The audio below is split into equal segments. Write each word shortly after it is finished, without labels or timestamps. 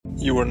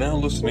You are now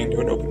listening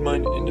to an Open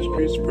Mind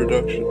Industries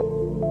production.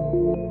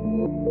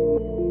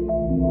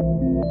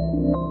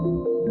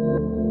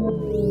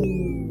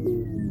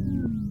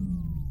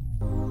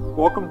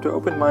 Welcome to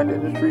Open Mind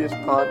Industries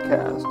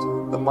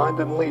podcast, The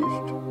Mind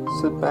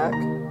Unleashed. Sit back,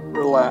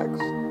 relax,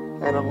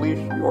 and unleash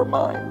your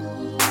mind.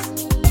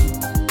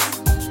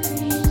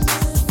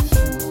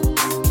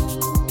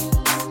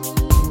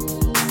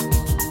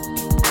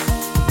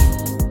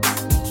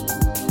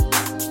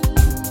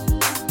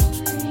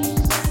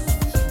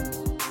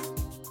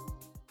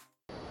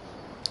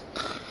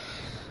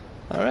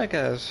 Alright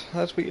guys,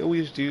 as we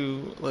always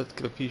do, let's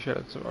give a few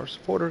shoutouts to our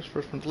supporters.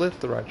 First from Lyft,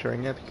 the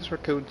ride-sharing app. Use our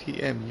code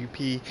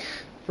TMUP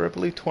for I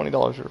believe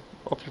 $20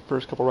 off your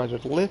first couple rides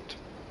at Lyft.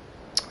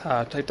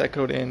 Type that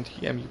code in,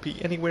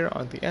 TMUP, anywhere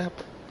on the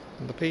app,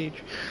 on the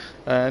page,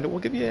 and we'll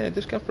give you a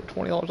discount for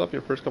 $20 off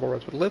your first couple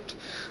rides with Lyft.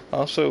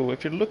 Also,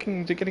 if you're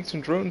looking to getting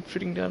some drone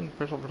shooting done,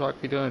 professional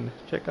photography done,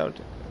 check out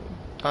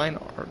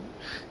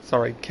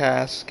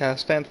CAS.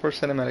 CAS stands for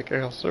Cinematic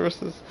Aerial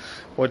Services.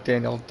 What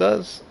Daniel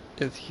does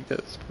is he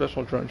does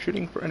professional drone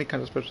shooting for any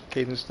kind of special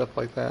occasions, stuff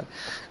like that.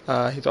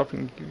 He's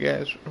offering you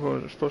guys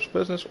who are supposed to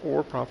business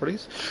or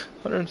properties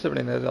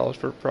 $179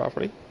 for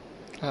property.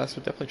 So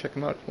definitely check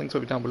him out. Links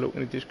will be down below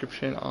in the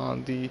description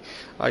on the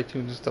iTunes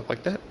and stuff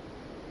like that.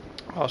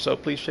 Also,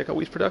 please check out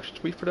Weez Productions.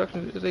 Weez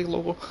Productions is a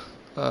local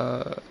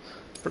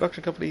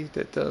production company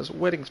that does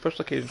weddings,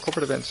 special occasions,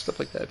 corporate events, stuff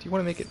like that. If you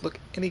want to make it look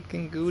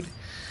anything good,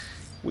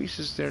 Weez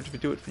is there to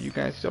do it for you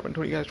guys. He's offering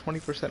you guys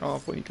 20%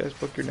 off when you guys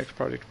book your next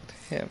project with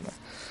him.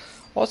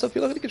 Also, if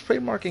you're looking to get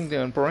trademarking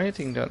done,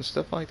 branding done,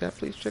 stuff like that,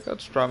 please check out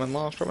Strawman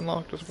Law. Strawman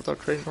Law does with our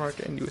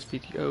trademark and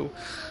USPTO.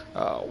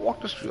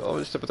 Walk us through all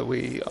this step of the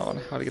way on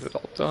how to get it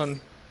all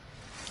done.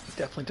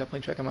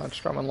 Definitely check them out,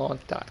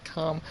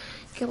 strawmanlaw.com.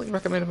 Can't really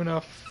recommend them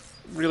enough.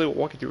 Really will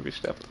walk you through every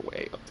step of the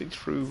way of the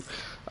true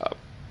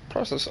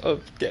process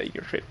of getting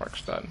your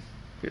trademarks done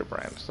for your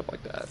brand, stuff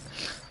like that.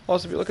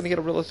 Also, if you're looking to get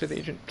a real estate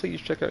agent,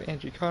 please check out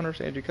Angie Connors.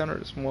 Angie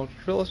Connors is Mortgage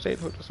Real Estate,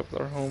 hooked us up with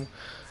our home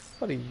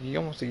about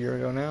almost a year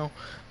ago now.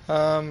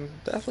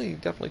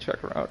 Definitely check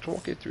her out to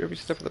walk you through every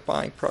step of the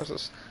buying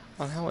process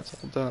on how it's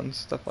all done,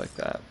 stuff like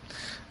that.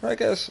 Alright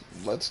guys,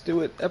 let's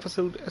do it.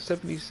 Episode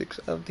 76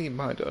 of The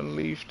Mind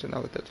Unleashed. And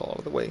now that that's all out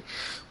of the way,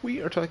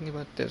 we are talking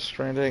about Death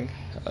Stranding.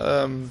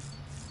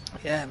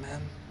 Yeah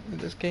man,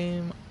 this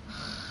game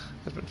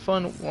has been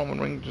fun. Roman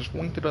Ring just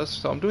winked at us,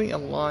 so I'm doing a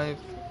live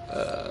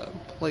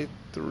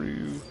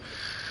playthrough.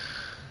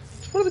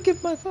 Just wanted to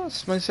give my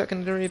thoughts, my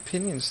secondary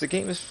opinions. The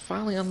game is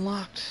finally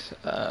unlocked.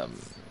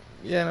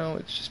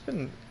 It's just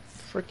been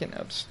freaking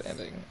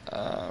outstanding.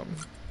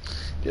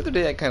 The other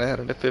day I kind of had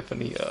an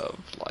epiphany of,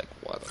 like,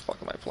 why the fuck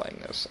am I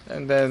playing this?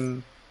 And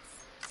then,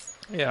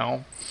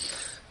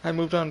 I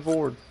moved on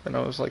board, and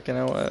I was like, you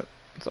know what,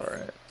 it's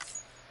alright.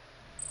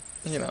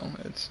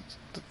 It's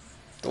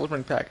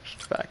delivering package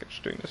to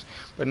package doing this.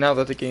 But now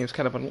that the game's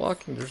kind of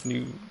unlocking, there's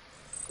new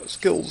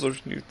skills,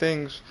 there's new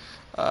things,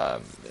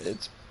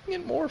 it's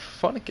getting more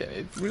fun again.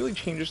 It really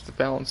changes the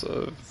balance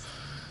of,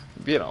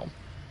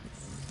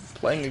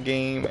 playing a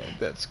game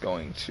that's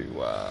going to,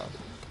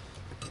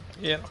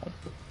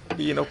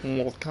 be an open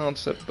world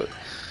concept, but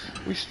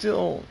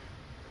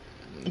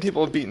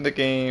people have beaten the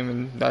game,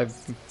 and I've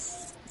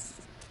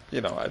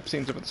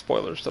seen some of the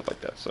spoilers, stuff like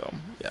that, so,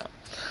 yeah.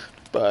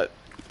 But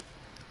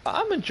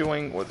I'm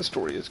enjoying where the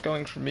story is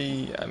going for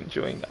me. I'm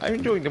enjoying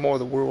the more of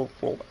the world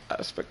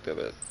aspect of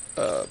it.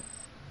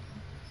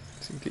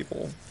 Seeing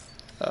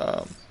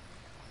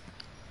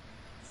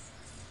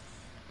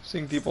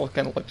people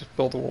kind of like just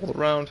build the world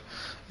around.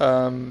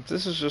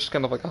 This is just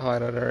kind of like a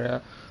hideout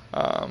area,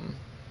 kind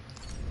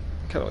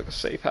of like a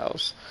safe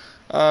house.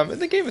 In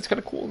the game, it's kind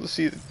of cool to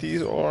see that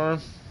these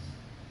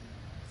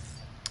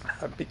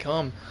have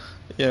become,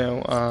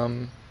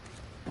 a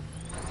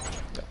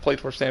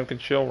place where Sam can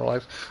chill,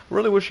 relax. I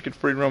really wish you could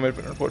free roam it,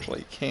 but unfortunately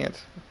you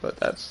can't. But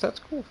that's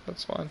cool.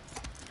 That's fine.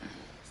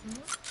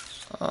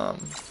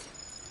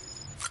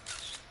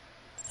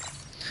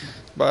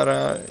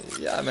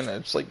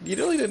 It's like, you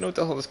really didn't know what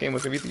the hell this game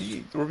was going to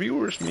be. The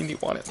reviewers mean you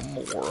want it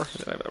more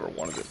than I've ever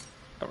wanted it,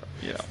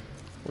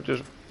 which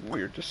is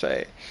weird to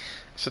say. I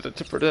said it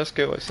to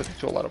Prodesco, I said it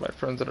to a lot of my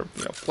friends that have,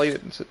 played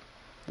it and said,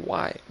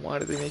 why? Why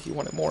do they make you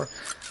want it more?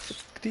 Said,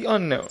 the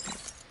unknown.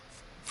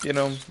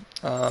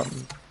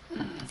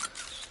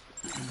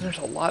 There's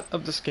a lot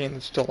of this game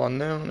that's still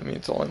unknown. I mean,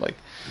 it's only like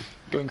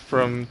going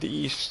from the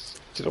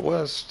east to the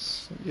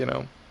west,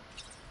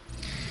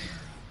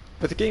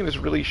 But the game is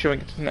really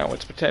showing now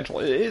its potential.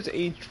 It is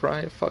a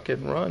dry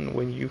fucking run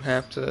when you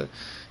have to,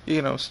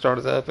 start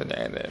it up and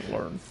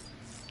learn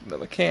the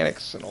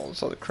mechanics and all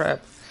this other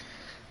crap.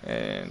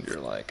 And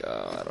you're like,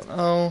 I don't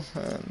know.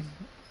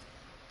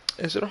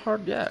 Is it a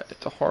hard? Yeah,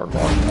 it's a hard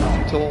one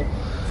until,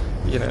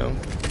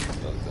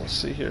 let's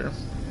see here.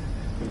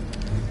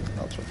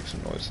 I'll try to make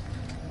some noise.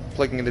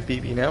 Plugging in the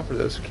BB now for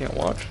those who can't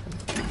watch.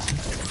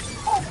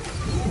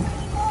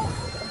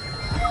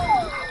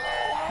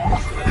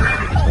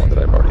 One that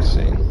I've already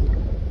seen.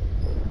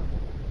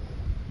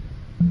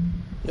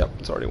 Yep,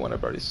 it's already one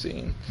I've already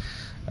seen.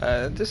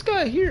 This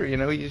guy here,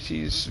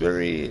 he's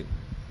very.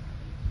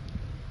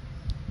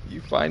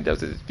 You find out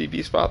that it's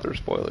BB's father.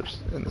 Spoilers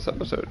in this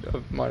episode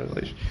of My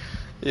Relation.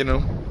 He's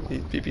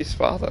BB's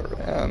father,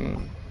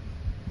 and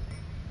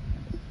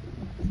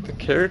the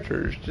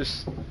character is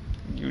just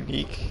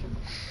unique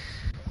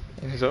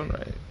in his own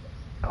right.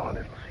 Our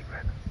little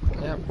secret.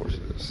 Yeah, of course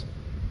it is.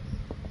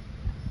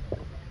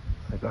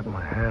 I got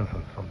my hands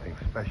on something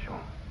special.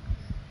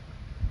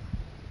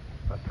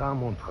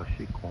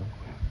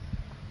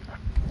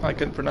 I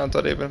couldn't pronounce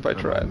that even if I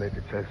tried.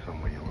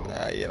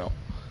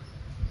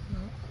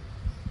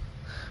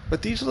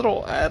 But these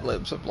little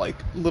ad-libs of like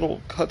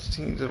little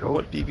cutscenes of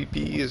what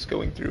BBP is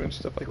going through and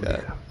stuff like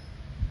that.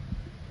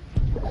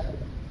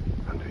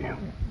 Under you.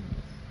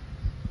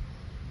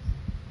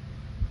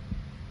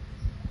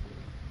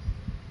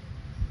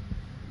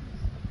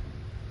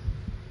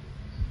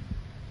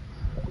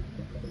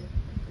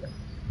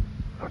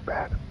 Not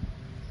bad.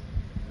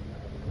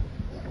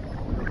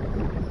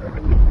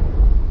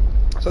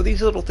 So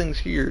these little things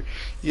here,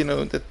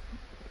 that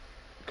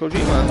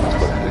Kojima,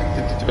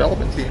 the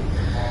development team,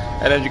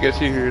 and as you guys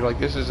see here, like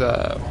this is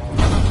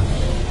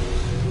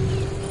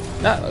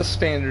not a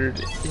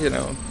standard,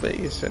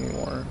 base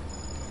anymore.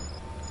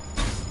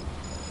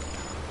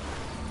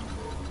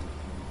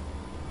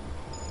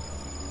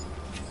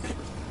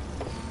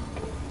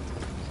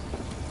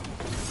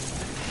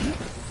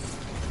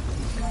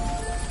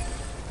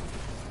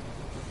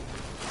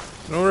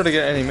 In order to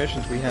get any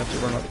missions, we have to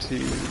run up to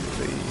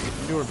the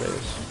newer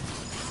base.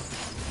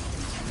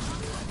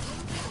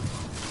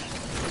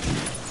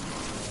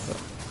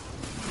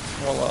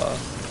 Well,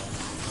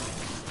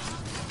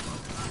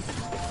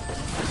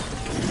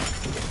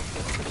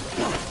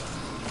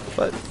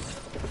 but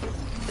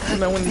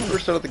when you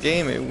first started the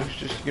game, it was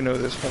just,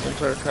 this whole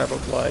entire crap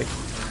of like,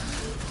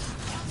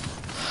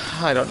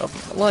 I don't know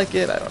if I like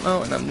it, I don't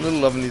know, and I'm really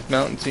loving these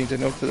mountain scenes. I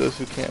know for those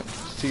who can't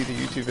see the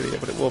YouTube video,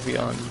 but it will be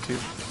on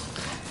YouTube.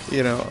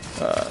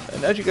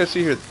 And as you guys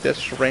see here, Death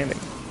Stranding,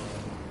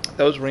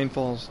 those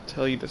rainfalls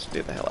tell you to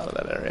stay the hell out of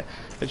that area.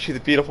 And see the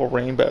beautiful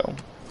rainbow,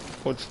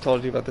 which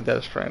tells you about the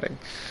Death Stranding.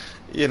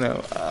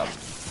 The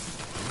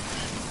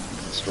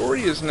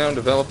story is now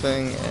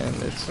developing,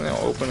 and it's now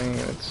opening,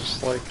 and it's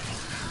just like,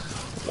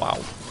 wow.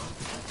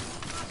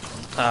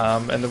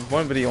 And the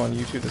one video on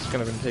YouTube that's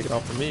kind of been taken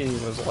off for me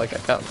was like,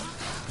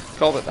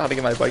 called it how to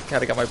get my bike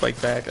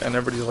back, and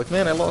everybody's like,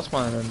 man, I lost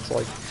mine, and it's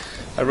like,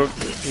 I wrote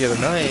the other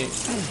night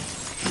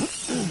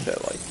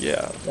that like,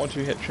 yeah, once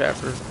you hit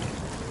chapter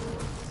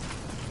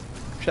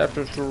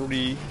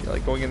 3,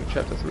 like going into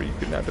chapter 3, you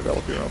can now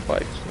develop your own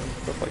bikes and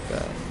stuff like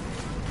that.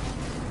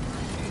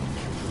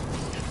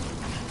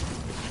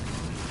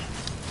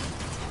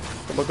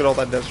 But look at all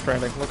that Death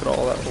Stranding, look at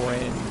all that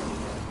rain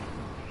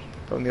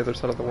from the other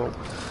side of the world.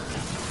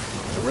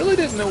 I really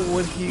didn't know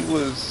what he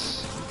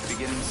was...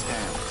 Beginning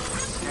scan.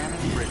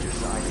 Scanning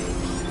bridges ID.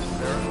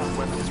 Verify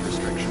weapons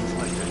restrictions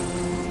lifted.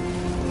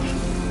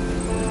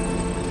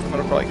 I'm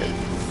gonna probably get...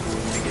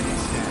 Beginning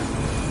scan.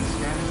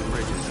 Scanning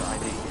bridges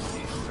ID.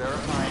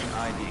 Verifying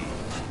ID.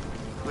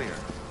 Clear.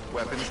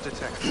 Weapons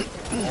detected.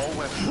 All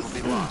weapons will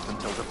be locked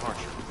until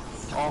departure.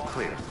 All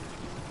clear.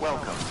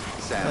 Welcome,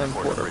 Sand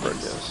Porter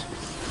Bridges.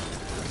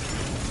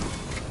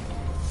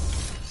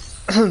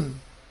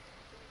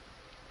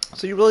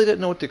 So you really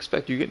didn't know what to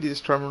expect. You get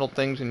these terminal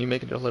things and you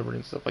make a delivery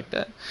and stuff like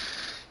that.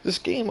 This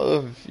game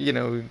of,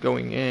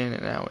 going in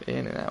and out,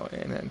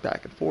 and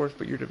back and forth,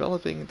 but you're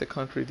developing the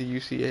country, the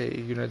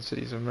UCA, United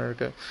States of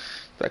America,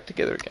 back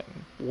together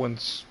again.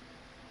 Once,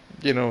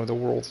 the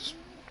world's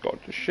gone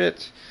to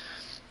shit,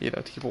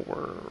 people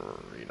were,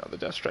 the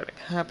Death Stranding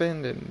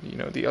happened, and,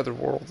 the other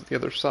world, the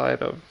other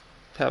side of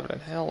heaven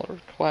and hell are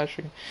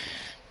clashing.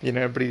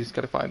 Everybody's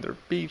got to find their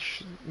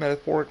beach,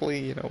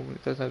 metaphorically,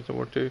 it doesn't have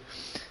nowhere to...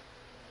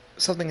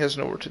 Something has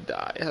nowhere to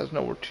die, it has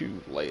nowhere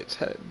to lay its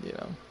head,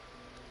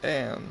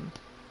 And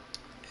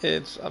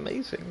it's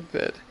amazing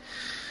that,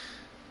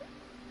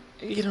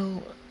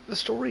 the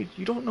story,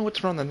 you don't know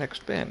what's around the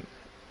next bend.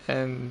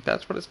 And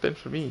that's what it's been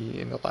for me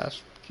in the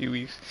last few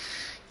weeks.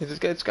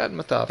 It's gotten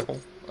methodical.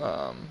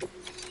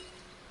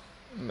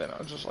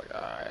 Just like,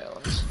 alright,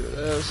 let's do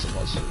this, and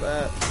let's do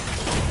that.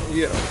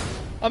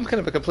 I'm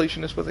kind of a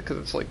completionist with it, because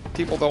it's like,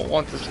 people don't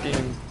want this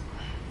game.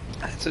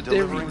 It's a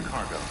delivering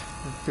cargo.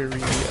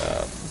 Very,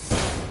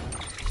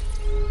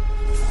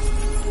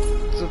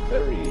 it's a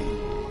very...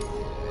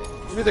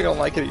 You're either going to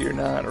like it or you're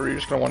not, or you're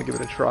just going to want to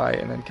give it a try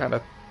and then kind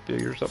of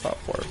figure yourself out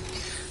for it.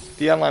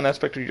 The online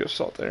aspect you just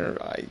saw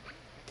there, I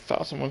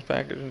found someone's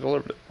package and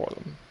delivered it for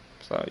them.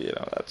 So,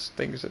 that's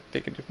things that they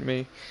can do for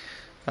me.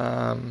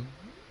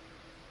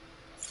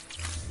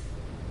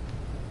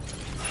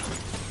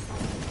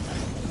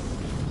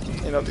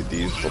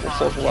 These little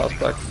social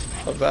aspects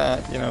of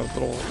that,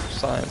 little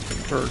signs of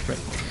encouragement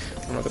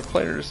from other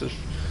players. There's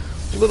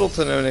little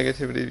to no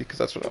negativity because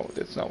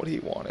it's not what he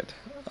wanted.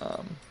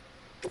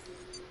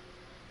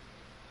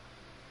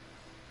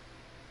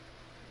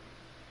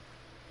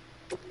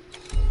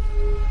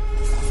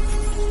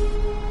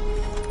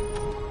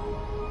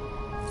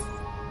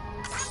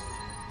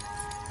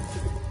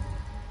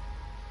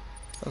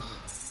 Ugh.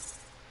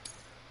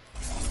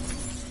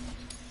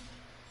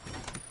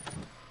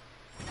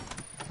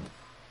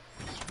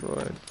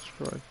 Destroyed,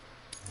 destroyed.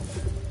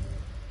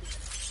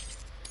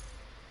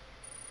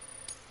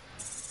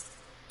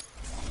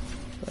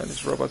 Man,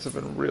 these robots have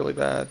been really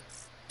bad.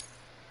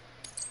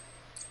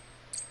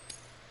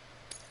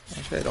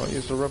 Okay, don't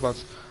use the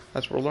robots.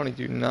 That's what we're learning.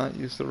 Do not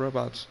use the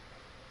robots.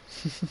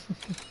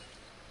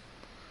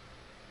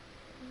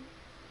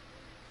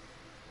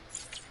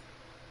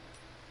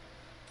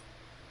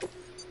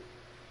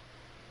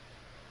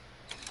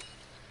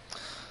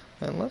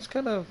 And let's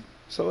kind of...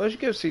 So as you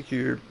can see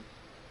here,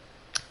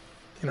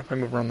 if I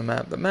move around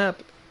the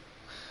map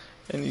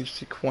in each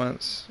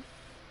sequence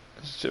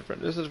is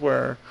different. This is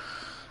where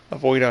a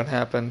void out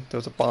happened. There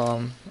was a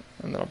bomb,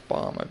 and then a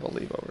bomb, I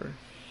believe, over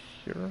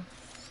here.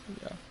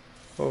 Yeah,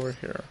 over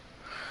here.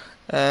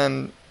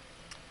 And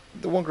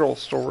the one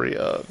girl's story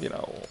of,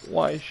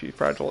 why she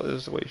fragile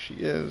is the way she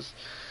is,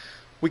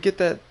 we get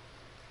that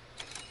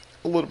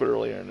a little bit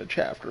earlier in the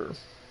chapter.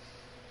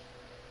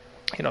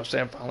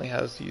 Sam finally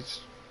has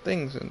these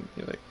things, and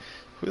you're like,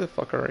 who the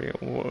fuck are you?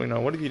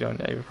 What have you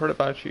done? I've heard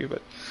about you,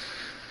 but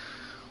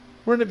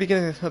we're in the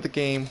beginning of the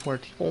game where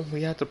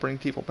we have to bring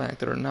people back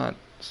that are not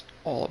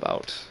all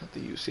about the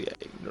UCA.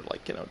 They're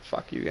like,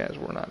 fuck you guys,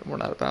 we're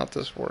not about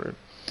this.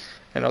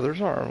 And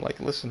others are like,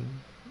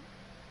 listen,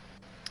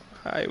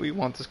 we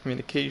want this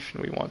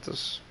communication, we want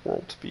this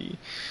world to be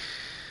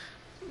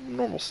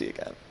normalcy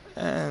again.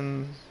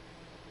 And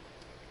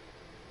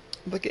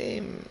the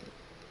game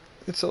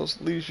itself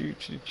leaves you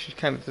to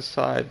kind of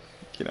decide,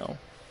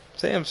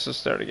 Sam's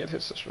just there to get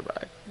his sister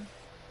back,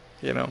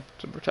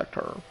 to protect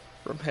her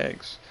from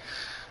Higgs.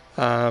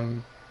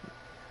 Sam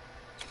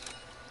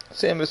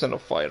isn't a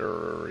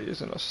fighter, he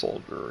isn't a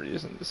soldier, he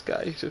isn't this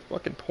guy, he's a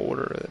fucking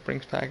porter that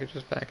brings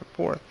packages back and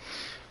forth.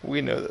 We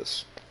know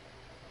this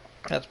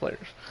as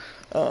players.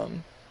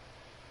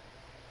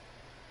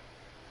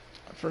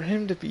 For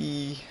him to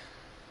be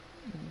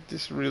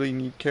this really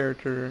neat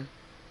character,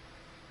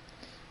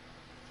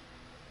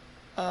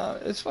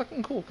 it's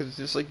fucking cool, because it's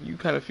just like you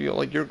kind of feel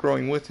like you're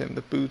growing with him.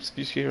 The boots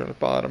you see here on the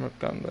bottom have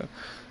gotten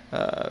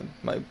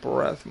my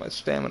breath, my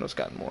stamina's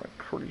gotten more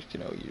increased.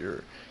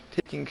 You're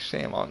taking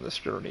Sam on this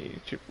journey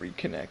to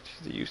reconnect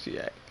to the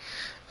UCA.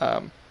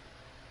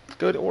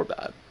 Good or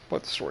bad,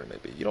 what the story may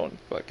be. You don't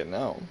fucking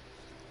know.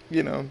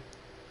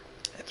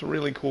 It's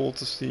really cool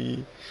to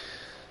see,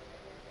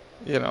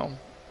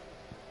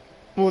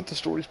 what the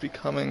story's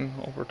becoming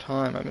over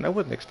time. I mean, I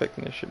wasn't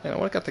expecting this shit, man.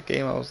 When I got the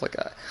game, I was like,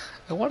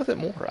 I wanted it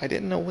more. I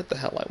didn't know what the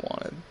hell I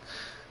wanted.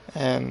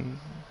 And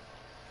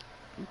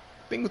the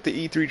thing with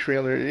the E3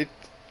 trailer, it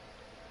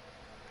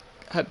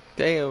had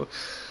damn.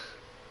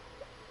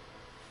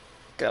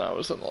 God, I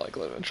was like,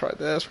 we're gonna try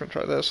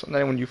this. And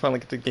then when you finally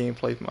get the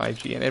gameplay from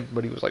IGN,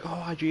 everybody was like,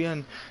 oh,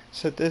 IGN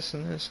said this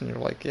and this. And you're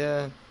like,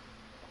 yeah.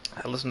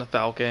 I listened to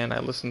Falcon, I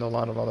listened to a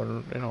lot of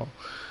other,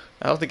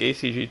 I don't think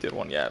ACG did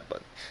one yet,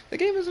 but the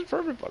game isn't for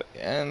everybody.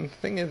 And the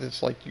thing is,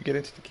 it's like you get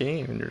into the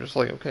game and you're just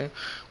like, okay,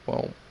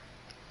 well,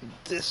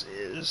 this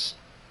is,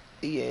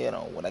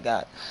 what I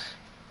got.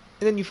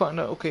 And then you find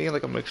out, okay,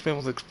 like I'm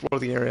able to explore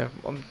the area.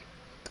 The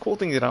cool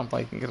thing that I'm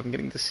liking is I'm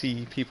getting to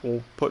see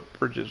people put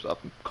bridges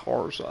up,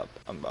 cars up.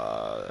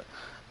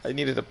 I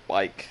needed a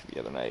bike the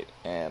other night,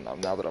 and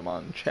now that I'm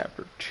on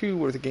chapter 2,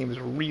 where the game is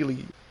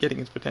really getting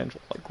its potential,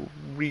 like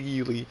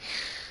really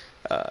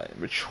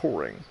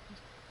maturing.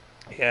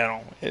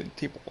 And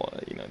people,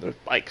 there's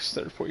bikes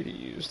there for you to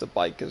use. The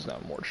bike is now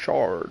more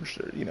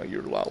charged.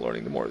 You're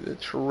learning more of the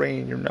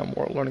terrain. You're now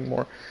learning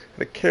more how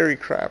to carry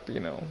crap.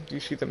 You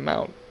see the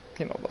the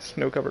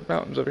snow-covered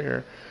mountains over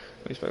here.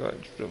 Let me spec out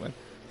zoom in.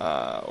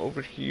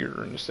 Over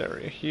here in this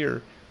area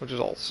here, which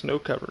is all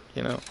snow-covered.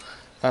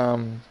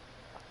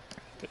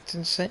 It's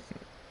insane.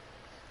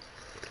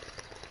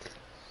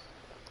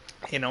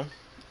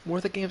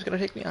 Where the game's gonna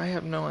take me, I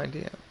have no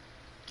idea.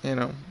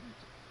 And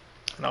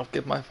I'll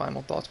give my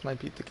final thoughts when I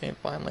beat the game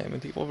finally. I mean,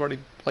 people have already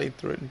played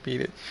through it and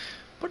beat it,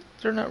 but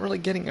they're not really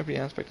getting every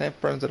aspect. I have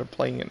friends that are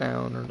playing it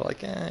now and are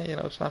like,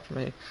 it's not for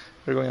me.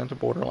 They're going on to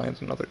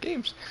Borderlands and other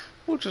games,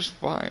 which is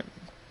fine.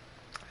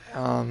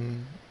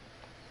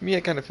 Me, I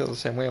kind of feel the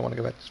same way. I want to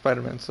go back to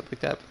Spider-Man and stuff like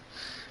that.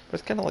 But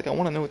it's kind of like I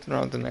want to know what's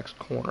around the next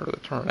corner of the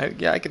turn.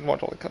 I can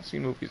watch all the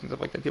cutscene movies and stuff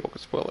like that. People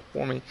could spoil it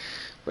for me.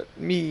 But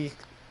me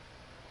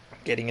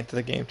getting into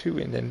the game too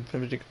and then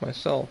finishing it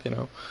myself,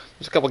 there's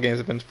a couple games that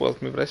have been spoiled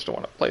for me, but I still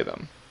want to play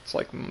them. It's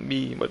like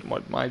me,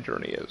 what my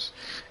journey is.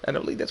 And I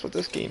believe that's what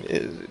this game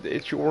is.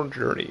 It's your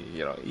journey.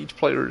 Each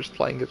player is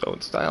playing his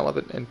own style of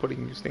it and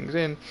putting these things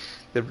in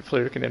that every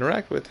player can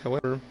interact with.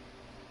 However,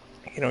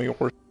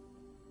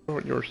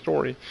 your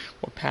story,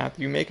 what path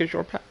you make is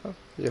your path,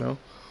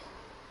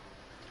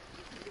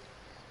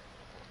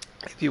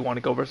 If you want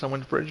to go over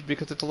someone's bridge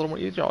because it's a little more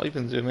easier, I'll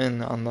even zoom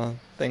in on the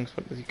things.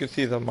 But you can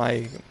see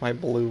my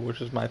blue, which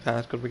is my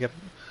path, because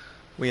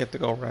we have to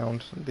go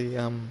around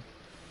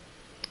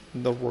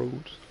the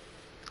roads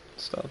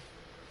stuff.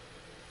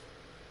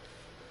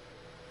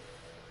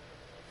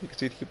 You can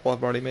see people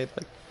have already made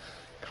like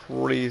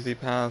crazy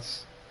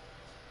paths.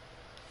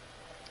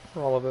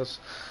 for all of us.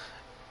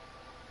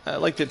 I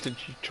like the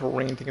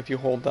terrain thing if you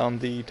hold down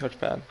the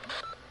touchpad.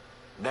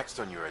 Next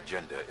on your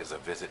agenda is a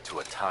visit to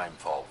a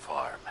timefall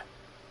farm.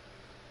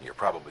 You're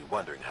probably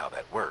wondering how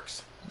that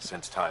works,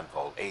 since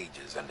timefall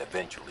ages and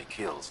eventually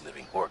kills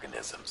living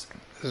organisms.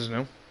 This is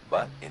new.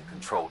 But in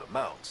controlled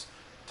amounts,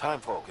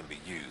 timefall can be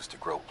used to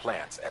grow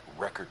plants at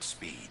record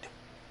speed.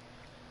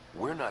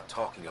 We're not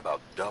talking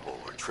about double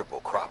or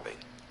triple cropping.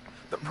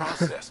 The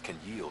process can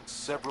yield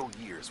several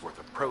years' worth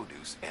of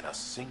produce in a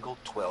single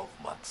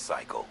 12-month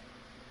cycle.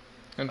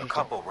 A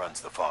couple runs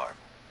the farm.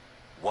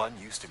 One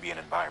used to be an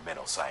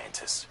environmental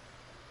scientist.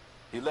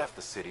 He left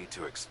the city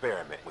to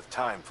experiment with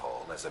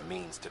timefall as a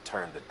means to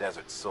turn the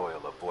desert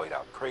soil of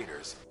void-out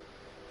craters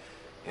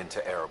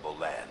into arable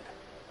land.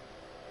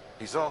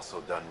 He's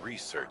also done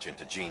research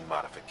into gene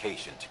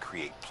modification to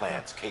create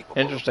plants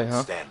capable of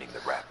withstanding the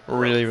rapid growth.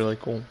 Really, really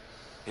cool.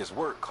 His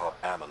work caught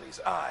Amelie's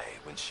eye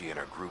when she and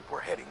her group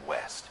were heading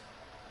west.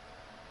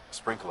 A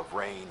sprinkle of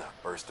rain,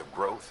 a burst of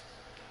growth,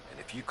 and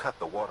if you cut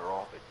the water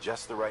off at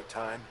just the right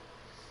time,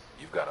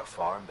 you've got a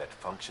farm that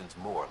functions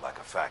more like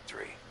a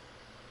factory.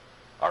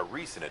 Our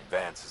recent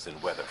advances in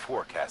weather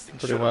forecasting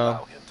should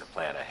allow him to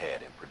plan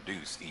ahead and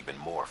produce even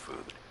more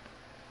food.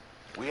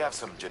 We have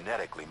some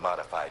genetically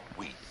modified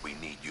wheat we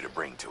need you to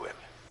bring to him.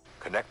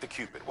 Connect the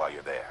Cupid while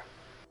you're there.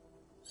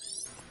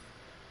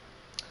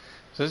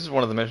 So this is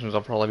one of the missions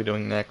I'll probably be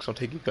doing next. I'll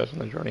take you guys on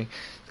the journey.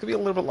 It's going to be a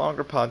little bit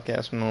longer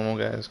podcast than normal,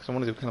 guys, because I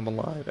want to do kind of a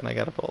live, and I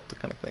got about the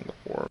kind of thing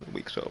before the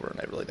week's over,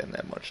 and I really didn't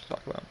have much to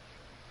talk about.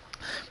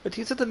 But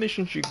these are the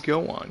missions you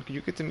go on, because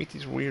you get to meet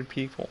these weird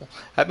people.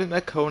 I haven't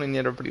met Conan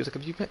yet. Everybody was like,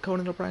 have you met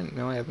Conan O'Brien?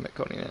 No, I haven't met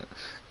Conan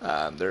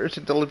yet. There is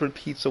a delivered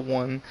pizza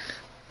one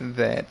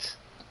that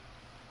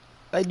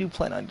I do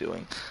plan on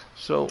doing.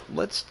 So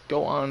let's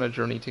go on a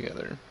journey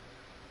together.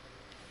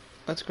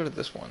 Let's go to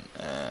this one.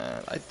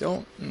 I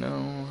don't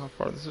know how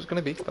far this is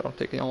going to be, but I'll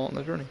take you all on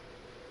the journey.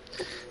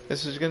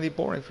 This is going to be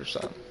boring for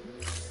some.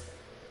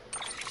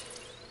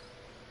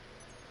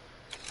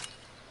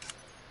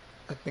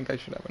 I think I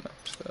should have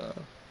enough stuff.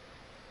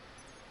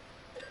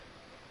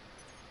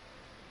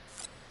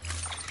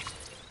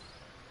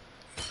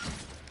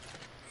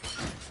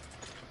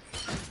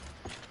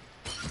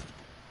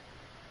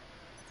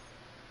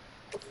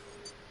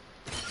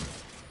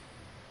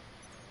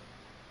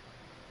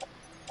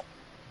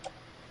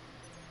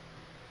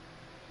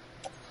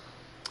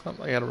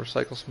 I gotta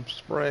recycle some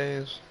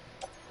sprays.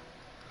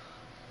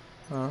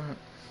 Alright.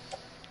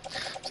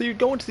 So you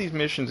go into these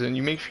missions and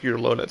you make sure you're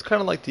loaded. It's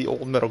kind of like the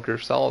old Metal Gear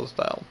Solid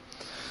style.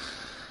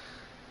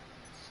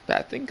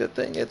 Bad thing, good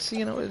thing. It's,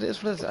 you know, it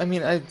is what it is. I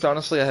mean,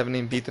 honestly, I haven't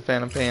even beat the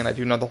Phantom Pain. I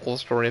do know the whole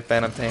story of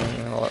Phantom Pain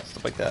and all that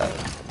stuff like that.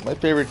 My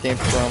favorite game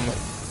from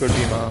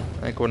Kojima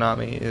and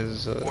Konami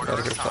is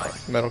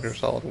Metal Gear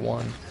Solid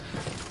 1.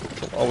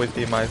 Which will always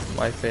be my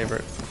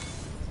favorite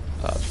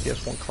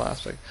PS1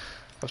 classic.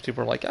 Most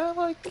people are like, I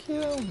like, you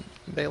know,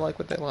 they like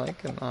what they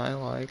like, and I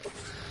like. I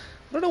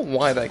don't know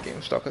why that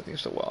game stuck with me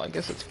so well. I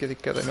guess it's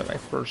because I met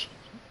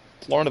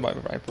learned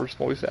about my first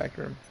voice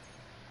actor.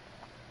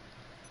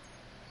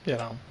 You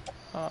know,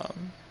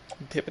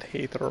 David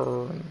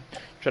Hayter and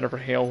Jennifer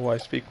Hale, who I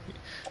speak.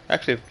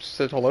 Actually, I've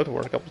said hello to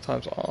her a couple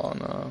times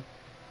on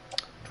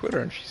Twitter,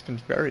 and she's been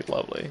very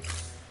lovely.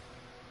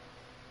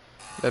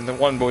 And the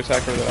one voice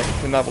actor that I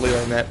cannot believe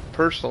I met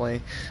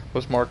personally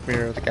was Mark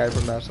Mir, the guy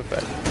from Mass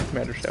Effect,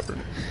 Commander Shepard.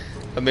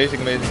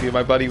 Amazing, amazing dude.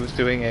 My buddy was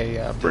doing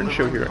a Fringe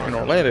show here in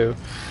Orlando,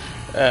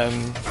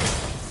 and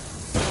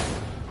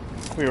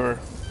they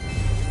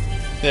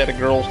had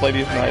a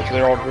ladies night, so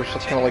they're all dressed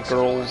kind of like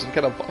girls, and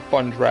kind of a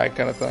fun drag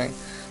kind of thing.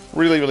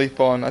 Really, really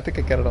fun. I think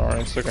I got it on our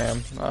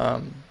Instagram.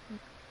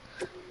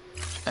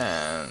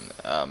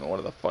 And one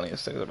of the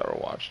funniest things I've ever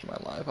watched in my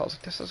life. I was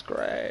like, this is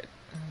great.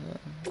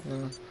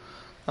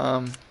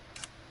 My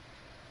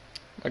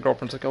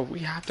girlfriend's like, oh, we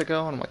have to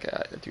go, and I'm like,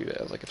 yeah, dude,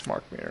 I was like, it's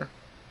Mark Mir.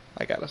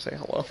 I gotta say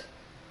hello.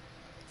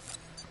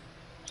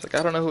 She's like,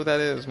 I don't know who that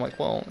is. I'm like,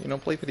 well, you know,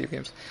 play video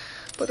games.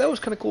 But that was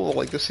kind of cool,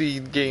 like, to see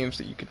games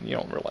that you could, you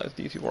know, realize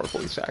these people are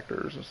voice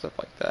actors and stuff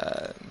like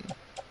that.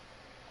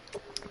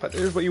 But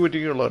here's what you would do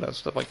your loadout,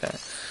 stuff like that.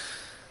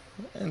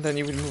 And then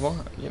you would move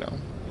on, you know.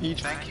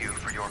 Each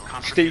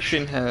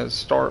station has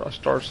a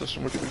star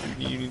system, which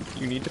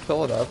you need to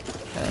fill it up.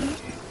 And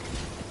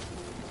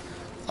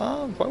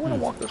if I want to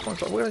walk this one,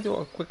 so we're going to do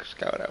a quick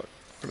scout out.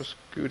 We're going to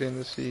scoot in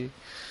to see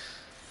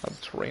how the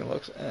terrain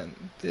looks, and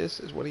this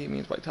is what he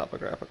means by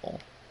topographical.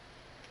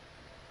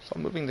 So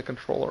I'm moving the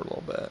controller a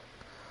little bit.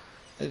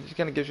 It just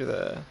kind of gives you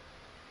the...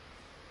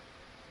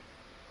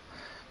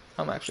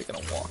 I'm actually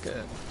going to walk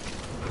it.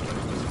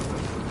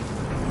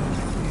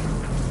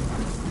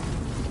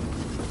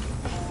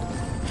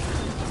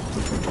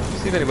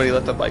 See if anybody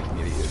left the bike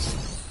community is.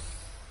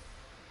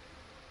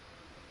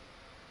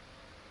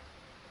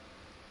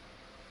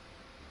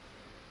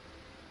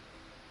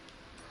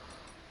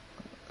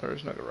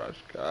 There's no garage.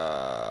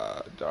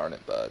 God darn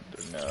it, bud.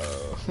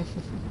 No.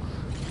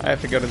 I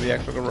have to go to the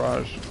actual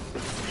garage.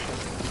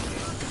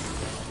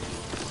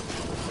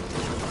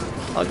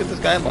 I'll get this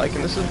guy a mic,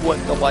 and this is what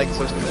the like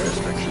system is.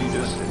 Actually, you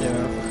just, you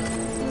know,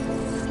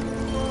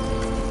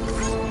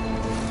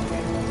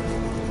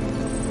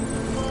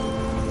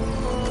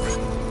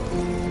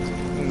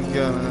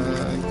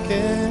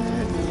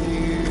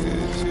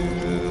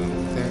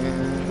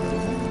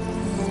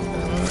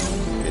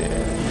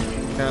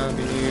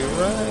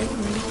 copyright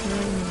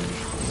infringement.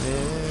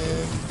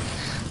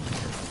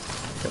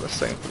 Gotta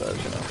sing for that,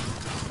 you know.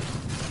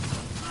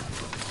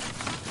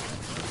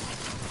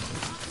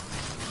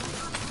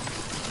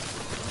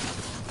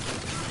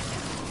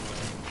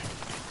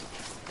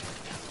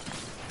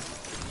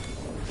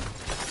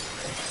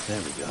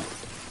 There we go.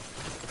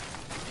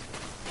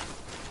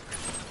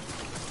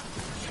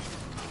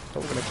 So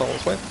we're gonna call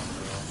this way.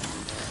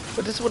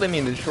 But this is what I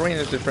mean, the terrain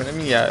is different. I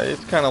mean, yeah,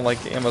 it's kind of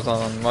like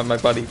Amazon. My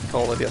buddy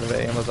called it the other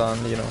day, Amazon,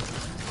 you know,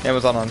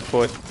 Amazon on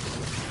foot.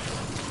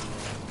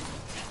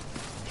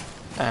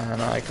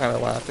 And I kind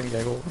of laughed and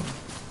giggled.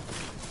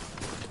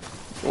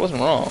 It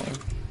wasn't wrong.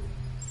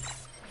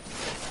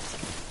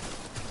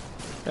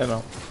 I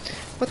know.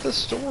 But the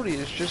story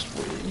is just,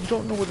 you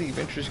don't know where the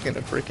adventure's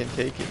gonna frickin'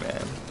 take you,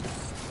 man.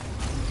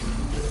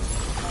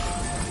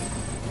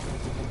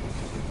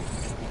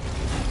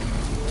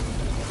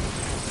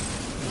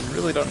 You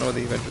really don't know where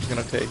the adventure's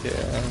gonna take you,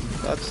 and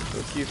that's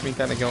what keeps me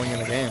kind of going in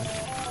the game.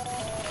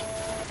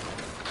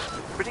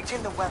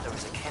 Predicting the weather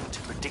is akin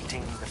to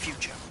predicting the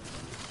future.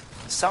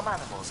 Some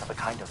animals have a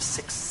kind of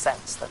sixth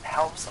sense that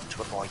helps them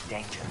to avoid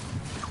danger.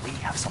 But we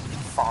have something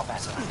far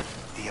better.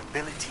 The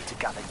ability to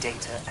gather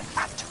data and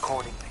act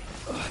accordingly.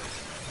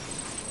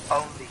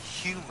 Only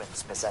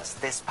humans possess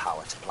this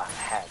power to plan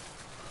ahead.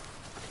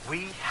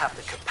 We have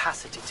the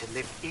capacity to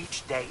live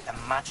each day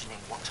imagining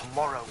what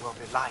tomorrow will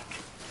be like.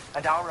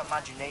 And our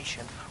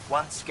imagination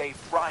once gave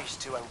rise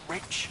to a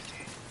rich,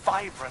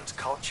 vibrant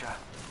culture.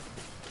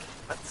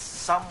 But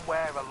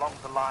somewhere along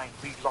the line,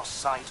 we lost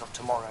sight of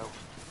tomorrow.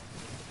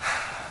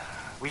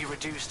 We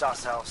reduced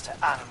ourselves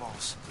to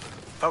animals,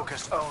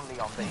 focused only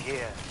on the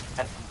here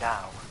and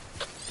now.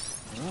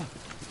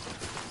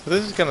 So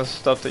this is kind of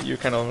stuff that you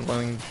kind of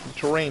learning. The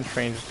terrain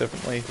changes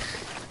differently.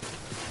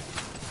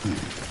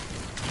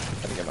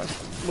 Gotta get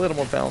a little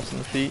more balance in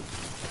the feet.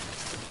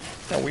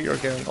 Now we are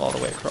going all the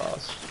way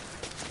across.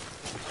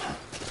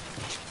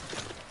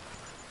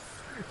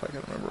 If I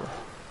can remember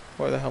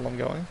where the hell I'm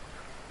going.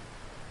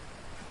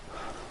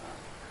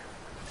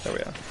 There we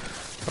are.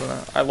 I don't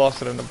know. I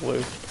lost it in the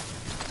blue.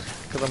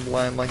 Because I'm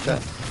blind like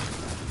that.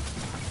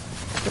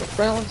 Gotta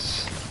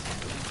balance.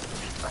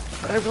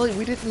 But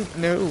we didn't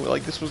know,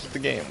 like, this was the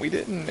game. We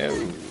didn't know.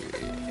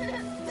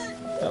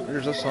 Oh,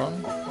 there's a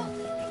song.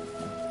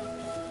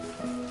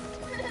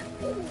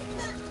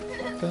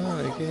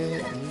 Gonna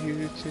get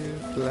you to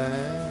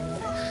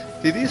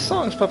fly. Dude, these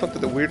songs pop up at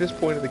the weirdest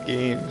point of the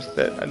games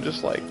that I'm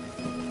just like,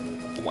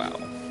 wow.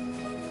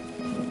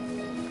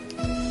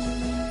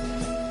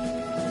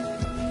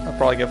 I'll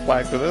probably get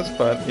flagged for this,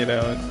 but, you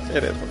know,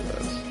 it is what it is.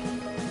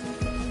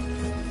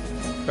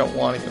 Don't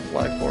want to get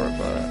flagged for it,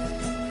 but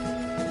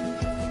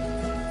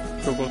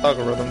Google's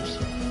algorithms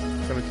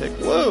gonna take.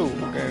 Whoa,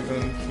 we're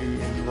going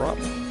to drop.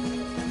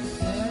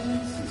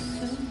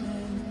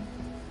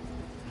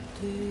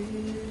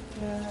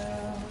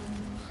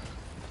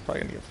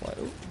 Probably gonna get flagged.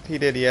 Oh, he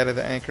did. He added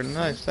the anchor.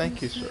 Nice,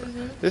 thank you, sir.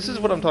 This is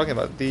what I'm talking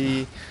about.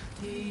 The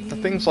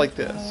things like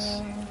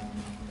this.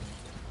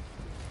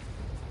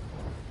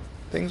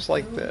 Things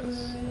like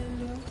this.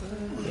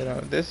 You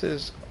know, this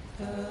is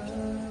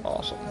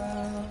awesome.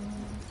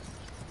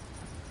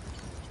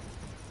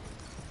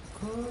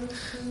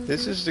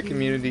 This is the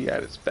community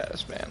at its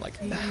best, man. Like,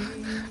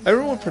 I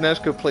remember when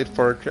Pernesco played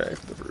Far Cry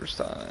for the first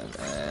time,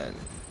 and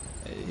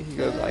he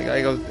goes,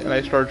 I go, and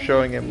I started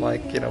showing him,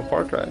 like, you know,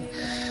 Far Cry,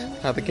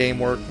 how the game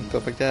worked and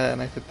stuff like that,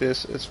 and I said,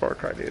 this is Far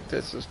Cry, dude.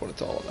 This is what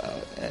it's all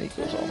about. And he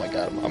goes, oh my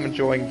god, I'm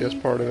enjoying this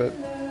part of it.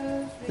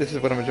 This is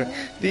what I'm enjoying.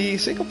 The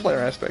single player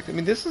aspect, I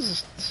mean, this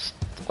is,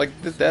 like,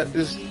 this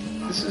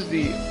is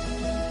the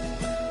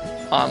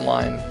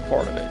online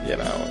part of it, you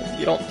know.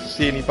 You don't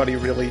see anybody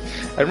really.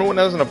 I remember when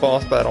I was in a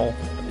boss battle,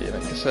 you know,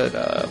 like I said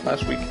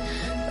last week,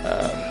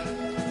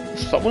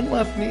 someone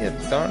left me a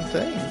darn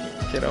thing,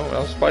 you know. I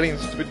was fighting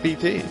stupid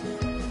BT.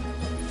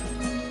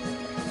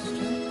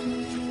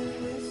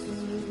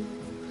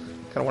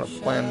 Kind of want to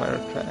plan my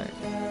attack.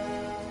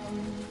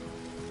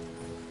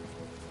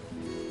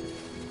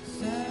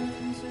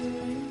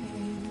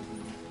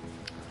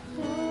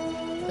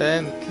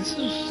 And this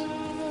is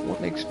what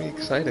makes me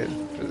excited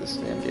for this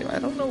damn game. I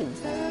don't know.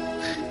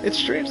 It's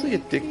strangely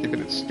addictive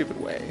in its stupid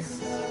way.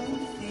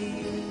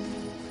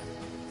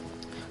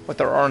 But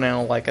there are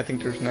now, like, I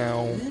think there's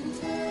now,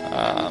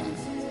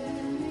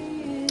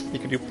 you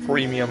can do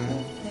premium.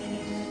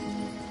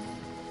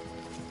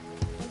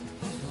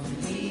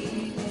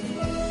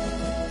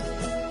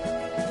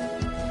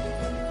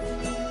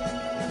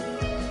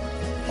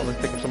 I'll just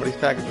pick up somebody's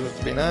packages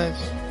to be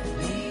nice.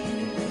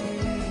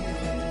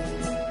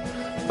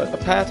 But the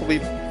path will be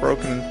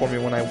broken for me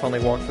when I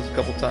finally walk this a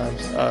couple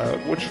times,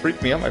 which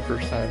freaked me out my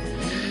first time.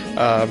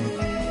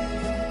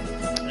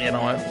 You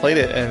know, I played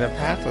it, and the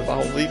path was,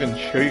 I'll even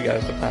show you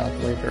guys the path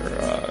later.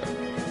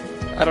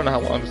 I don't know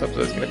how long this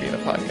episode is going to be in a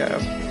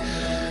podcast,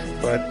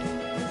 but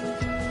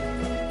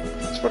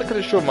it's what I could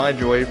have shown my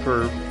joy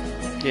for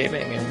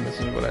gaming, and this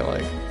is what I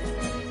like.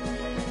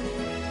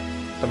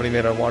 Somebody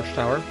made a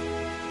watchtower.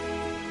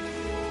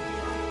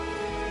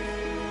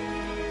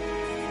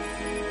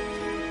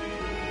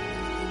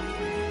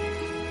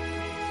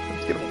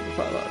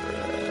 500.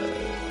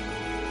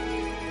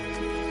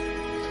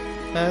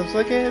 As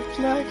I get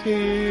like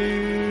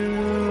here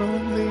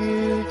on the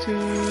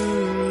YouTube.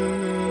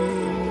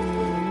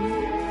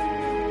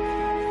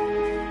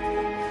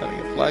 Gotta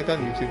get flagged on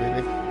YouTube,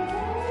 baby.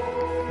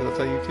 'Cause that's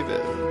how YouTube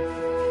is.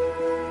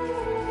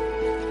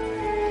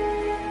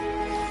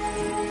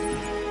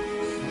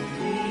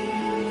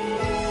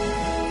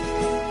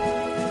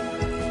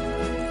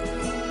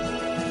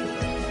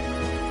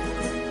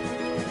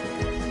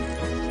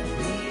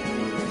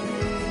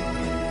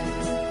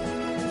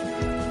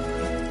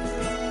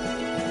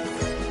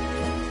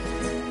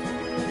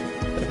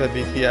 I've had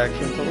BT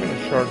action, so I'm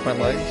gonna charge my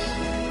legs.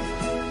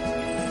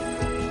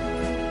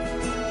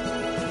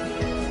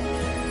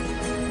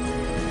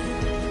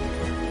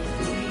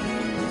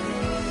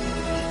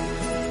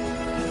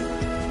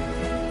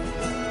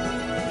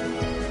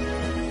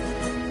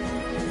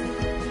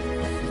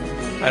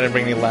 I didn't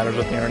bring any ladders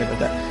with me or anything like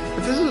that.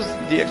 But this is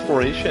the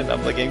exploration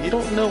of the game. You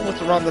don't know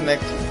what's around the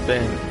next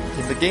bend.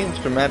 The game's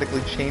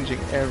dramatically changing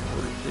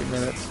every few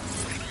minutes.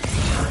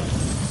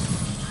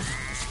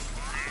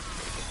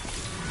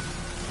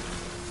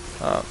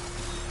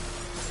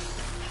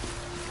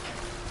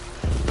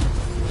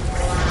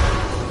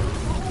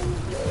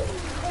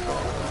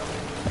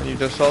 And you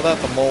just saw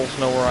that, the moles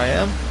know where I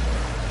am.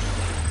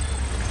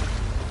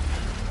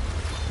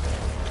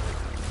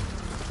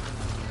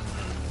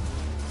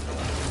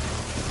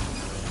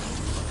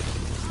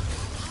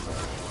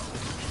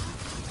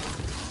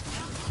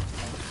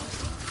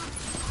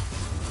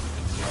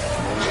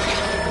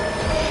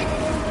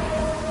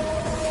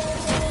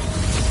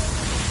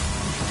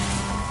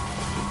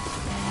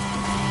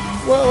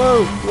 Whoa,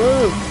 whoa,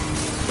 whoa!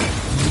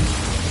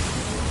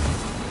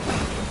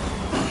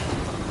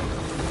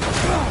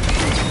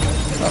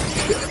 Oh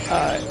shit!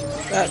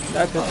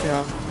 That pissed me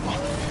off.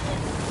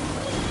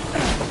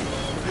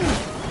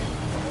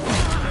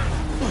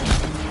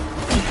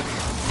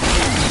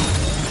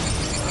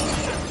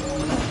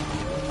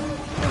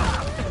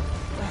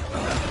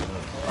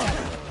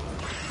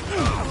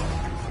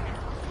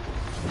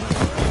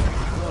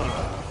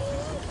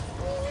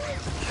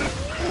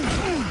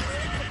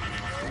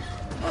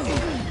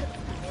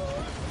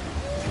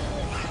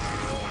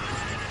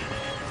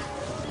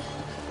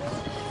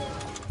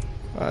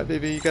 Alright,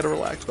 baby, you gotta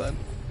relax, bud.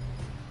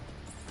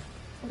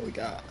 What do we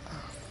got?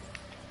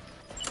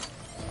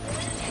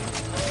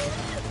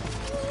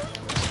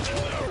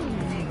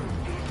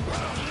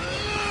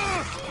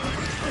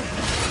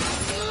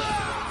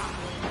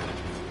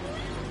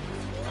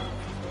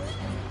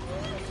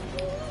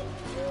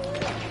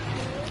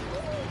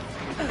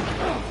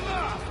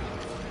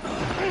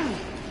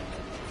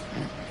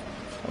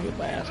 I'll get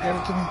my ass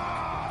handed to me.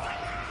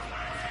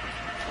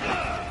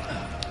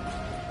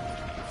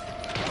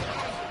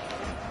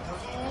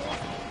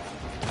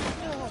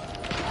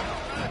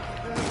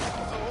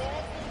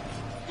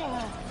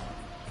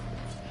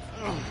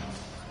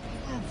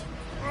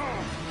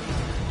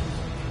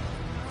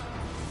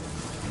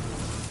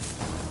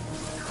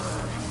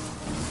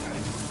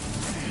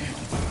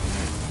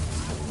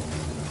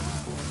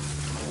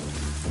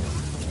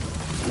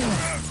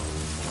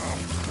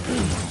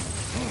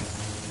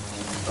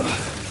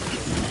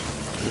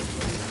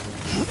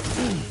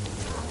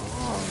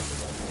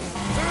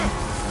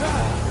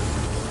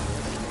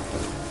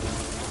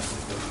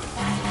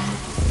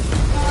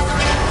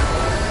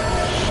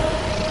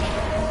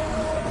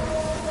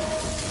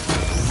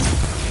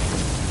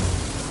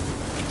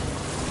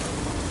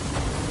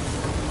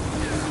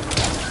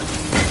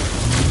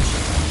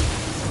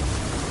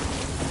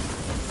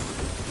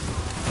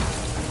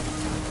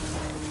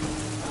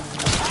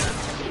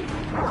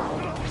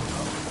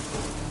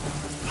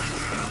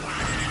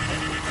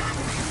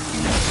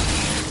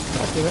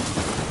 Do it.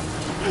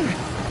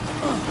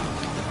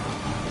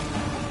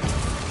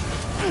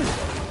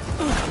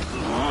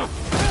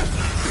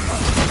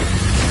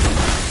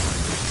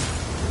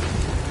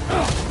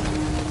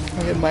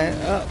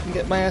 I'm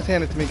getting my ass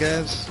handed to me,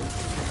 guys.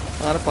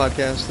 On a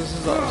podcast. This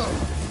is awesome.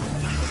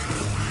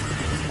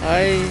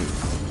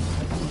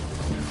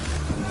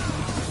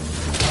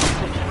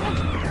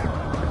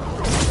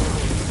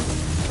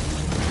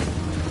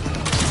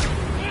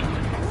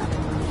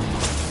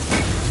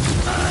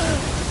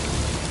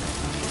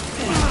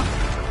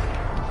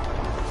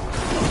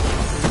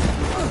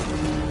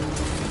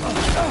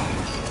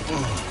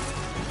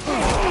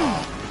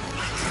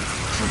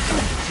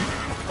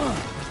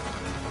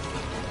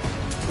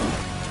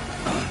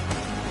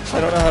 I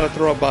don't know how to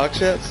throw a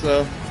box yet,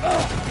 so...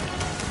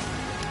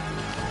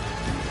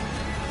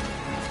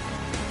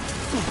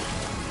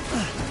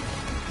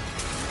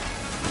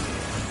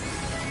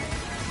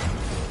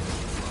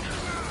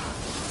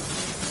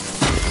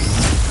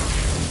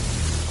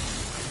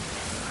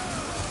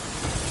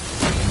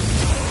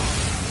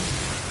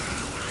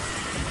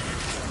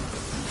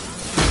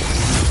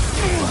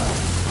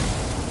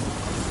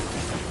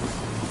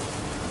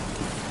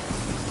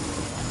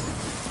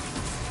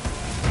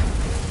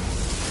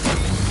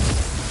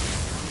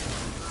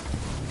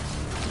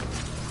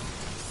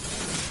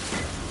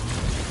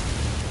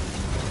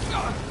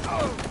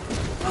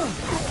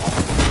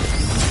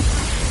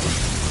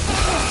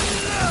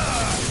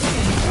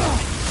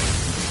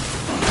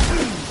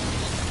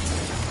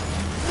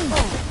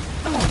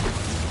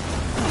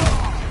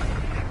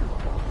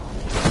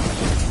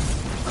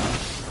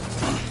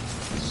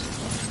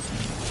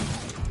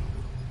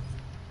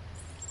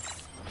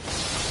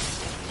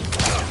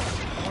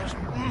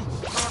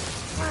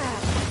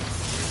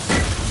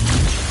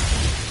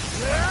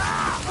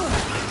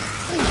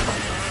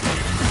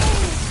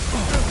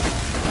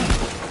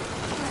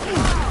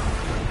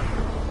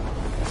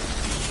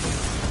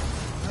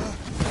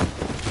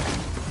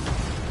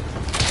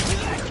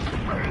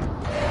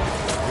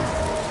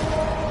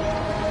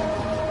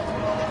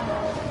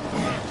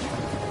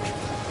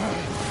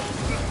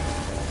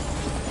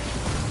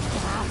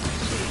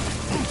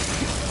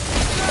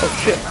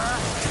 shit.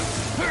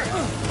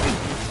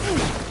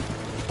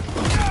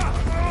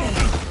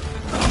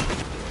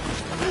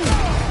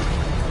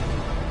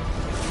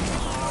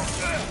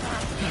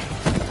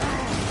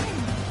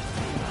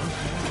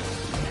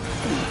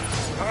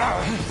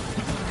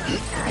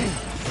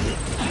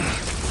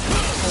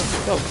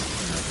 Go.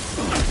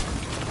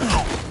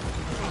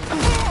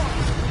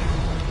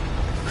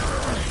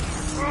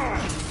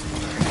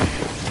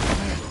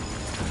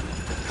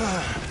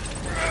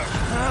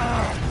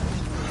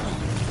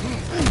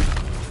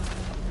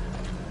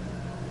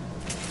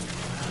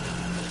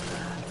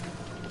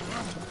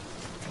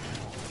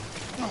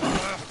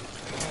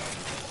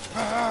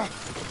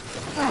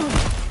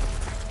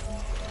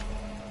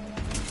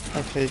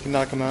 Okay, you can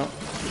knock him out.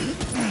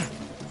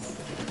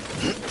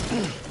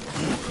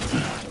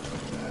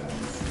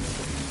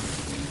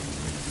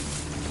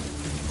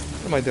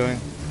 What am I doing?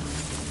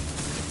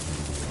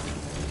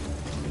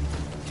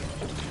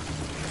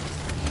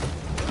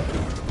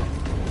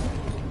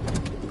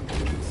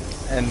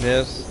 And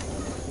this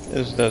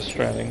is Death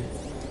Stranding.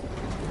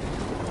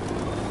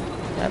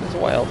 That is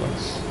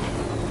wildness.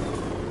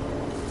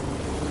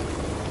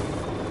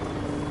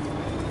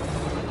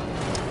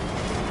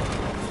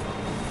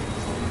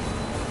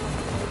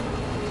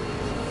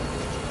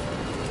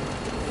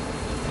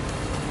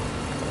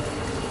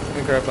 Let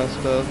me grab my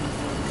stuff.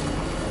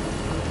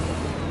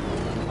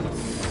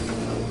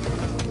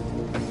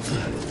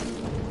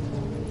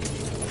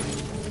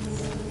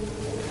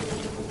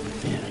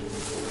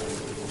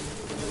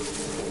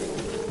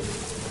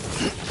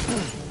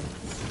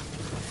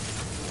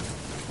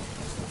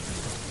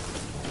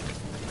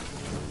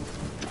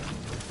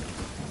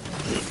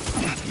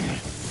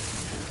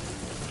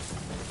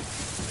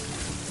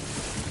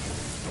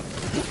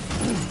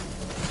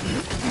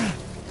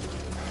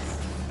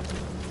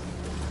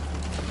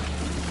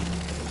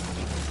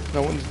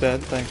 No one's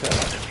dead, thank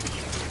God.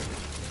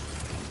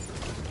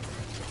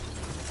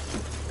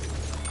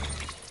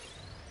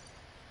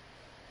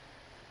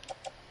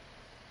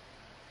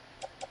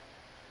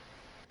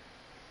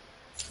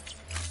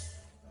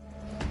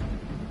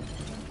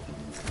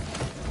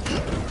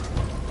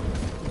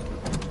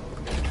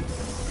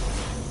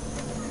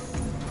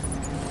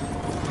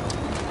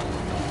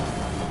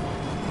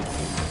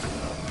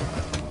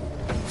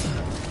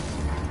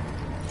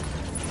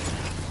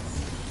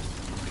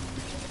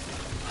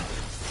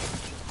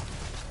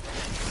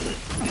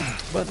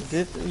 But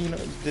this,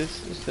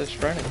 this is Death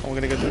Stranding. I'm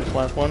gonna go through this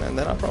last one, and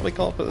then I'll probably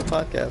call it for the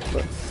podcast.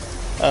 But,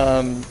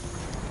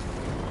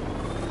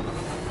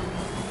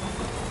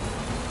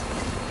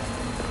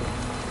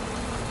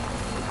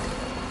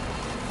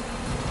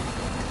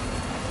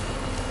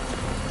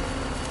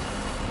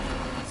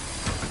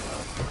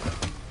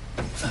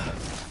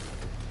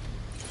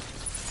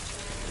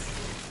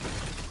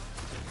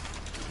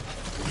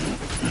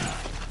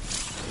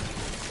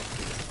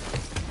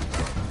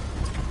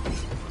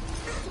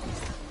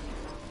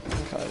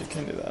 okay, you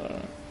can do that. I don't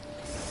know.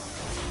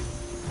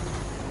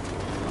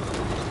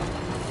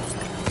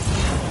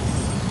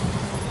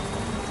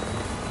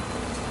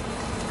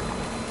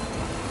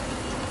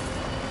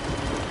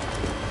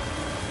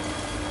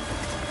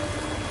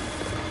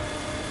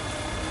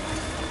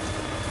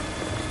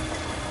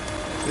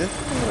 This is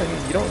what I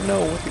mean. You don't know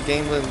what the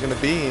gameplay is going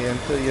to be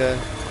until you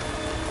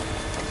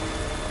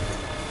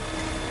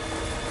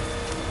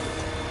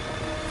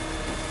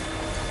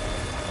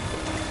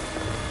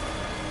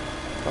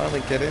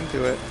finally get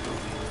into it.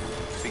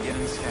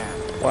 Beginning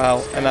scan.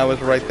 Wow, and I was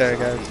right there,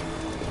 guys.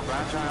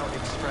 Fragile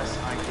Express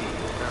ID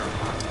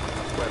verified.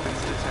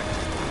 Weapons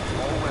detected.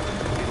 All weapons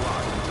will be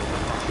locked until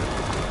departure.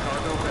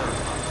 Cargo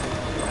verified.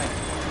 Thank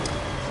you.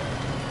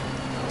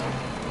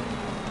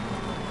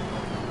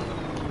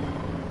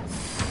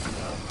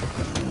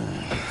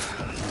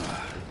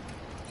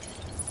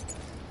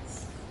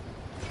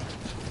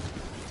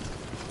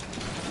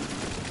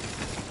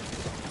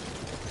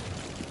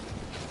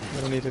 I'm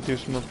gonna need to do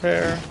some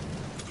repair.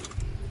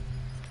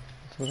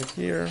 Over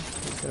here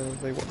because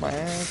they whip my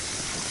ass.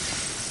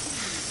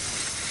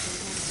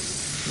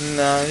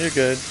 Nah, you're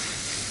good.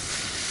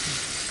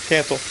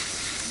 Cancel.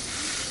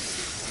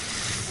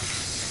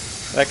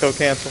 Echo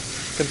cancel.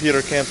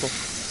 Computer cancel.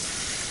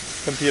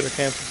 Computer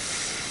cancel.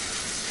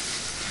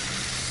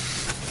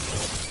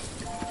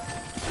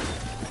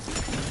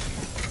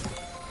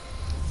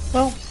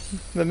 Well,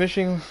 the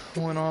mission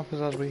went off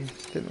as we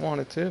didn't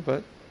want it to,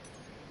 but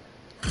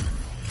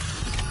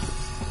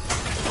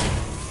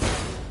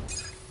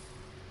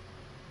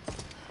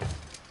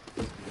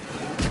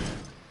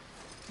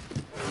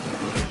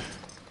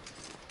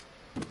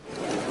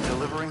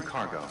Delivering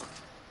cargo.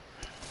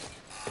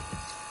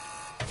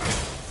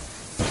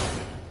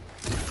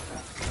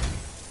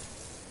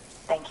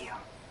 Thank you.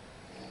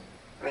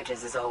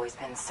 Ridges has always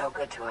been so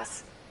good to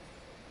us.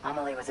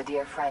 Amelie was a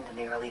dear friend in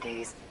the early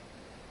days.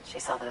 She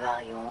saw the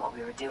value in what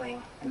we were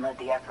doing and led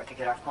the effort to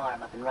get our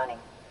farm up and running.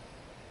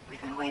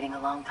 We've been waiting a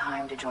long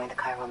time to join the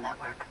chiral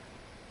network.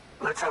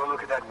 Let's have a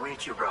look at that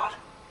wheat you brought,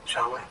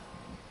 shall we?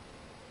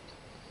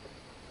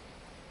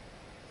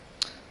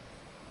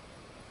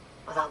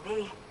 Well, I'll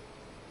be.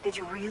 Did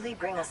you really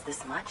bring us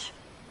this much?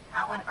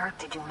 How on earth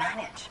did you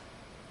manage?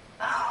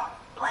 Oh,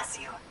 bless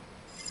you.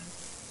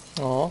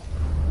 Aw.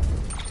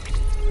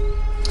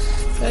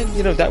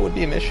 And, that would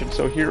be a mission.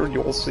 So here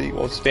you'll see,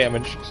 well, it's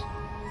damaged.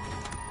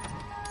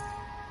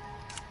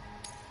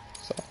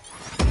 So,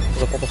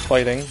 put up all the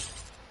fighting.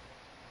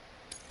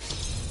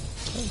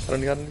 But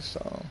I got a new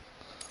song.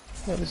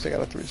 At least I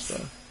got a 3-star.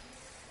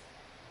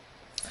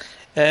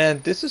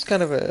 And this is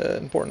kind of an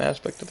important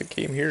aspect of the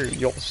game here.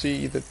 You'll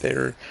see that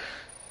they're,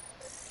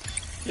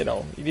 you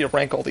need to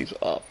rank all these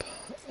up.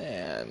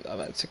 And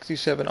I'm at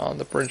 67 on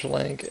the bridge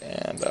link,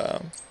 and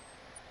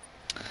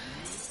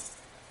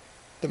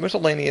the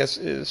miscellaneous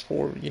is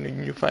for,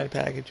 you find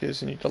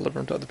packages and you deliver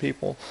them to other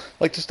people.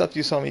 Like the stuff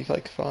you saw me,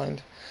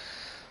 find.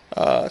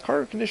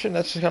 Cargo condition,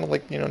 that's just kind of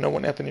like, no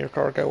one upping your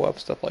cargo up,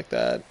 stuff like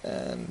that.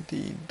 And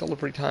the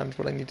delivery times,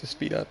 what I need to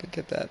speed up and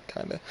get that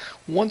kind of.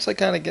 Once I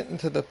kind of get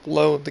into the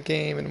flow of the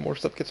game and more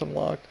stuff gets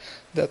unlocked,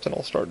 that's when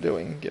I'll start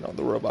doing,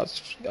 the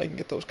robots. I can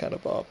get those kind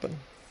of up. And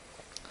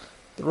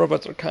the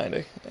robots are kind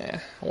of,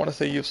 I want to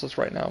say useless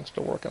right now. I'm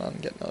still working on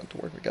getting them to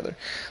work together.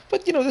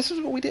 But, this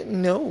is what we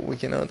didn't know,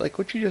 like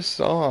what you just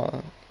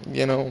saw,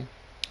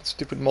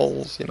 stupid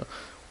moles,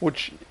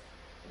 which,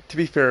 to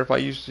be fair, if I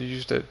used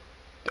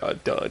a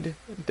dud,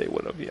 they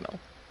would have,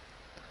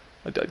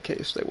 a dud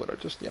case, they would have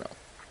just,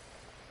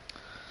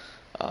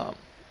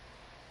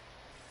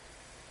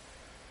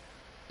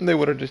 they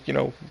would have just,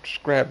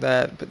 just grabbed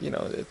that, but,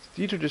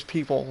 these are just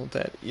people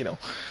that,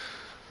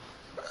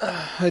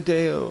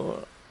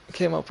 Hideo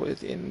came up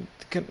with, and,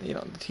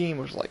 the team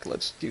was like,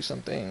 let's do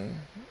something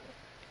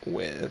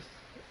with,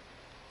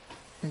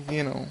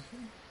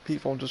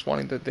 people just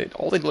wanting to,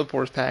 all they live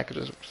for is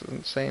packages, which is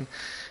insane.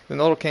 In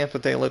the little camps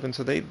that they live in,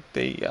 so they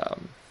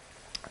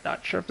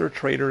not sure if they're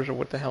traders or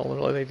what the hell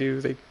they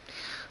do.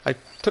 I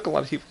took a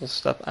lot of people's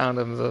stuff out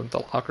of the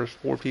lockers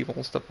for people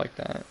and stuff like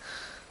that.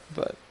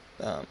 But,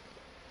 yeah,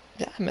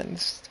 man,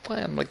 this is why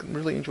I'm,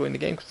 really enjoying the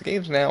game, because the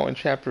game's now in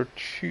Chapter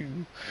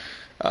 2,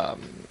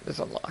 is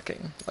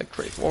unlocking, like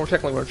crazy. Well,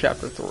 we're in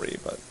Chapter 3,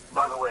 but...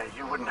 By the way,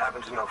 you wouldn't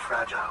happen to know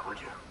Fragile, would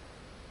you?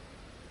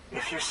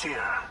 If you see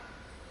her,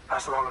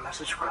 pass along a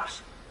message for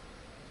us.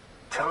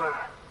 Tell her,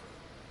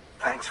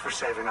 thanks for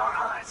saving our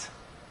hides.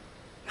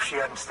 If she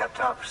hadn't stepped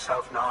up,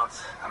 South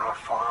Knots and our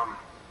farm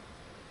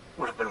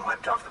would have been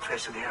wiped off the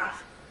face of the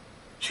earth.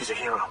 She's a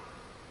hero.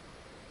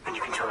 And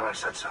you can tell her I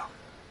said so.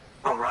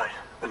 Oh, right.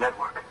 The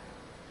network.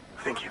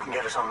 Think you can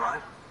get us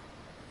online?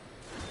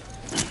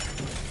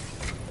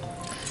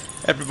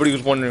 Everybody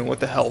was wondering what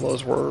the hell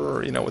those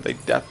were, or, were they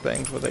death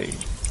things, were they...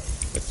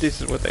 But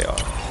this is what they are.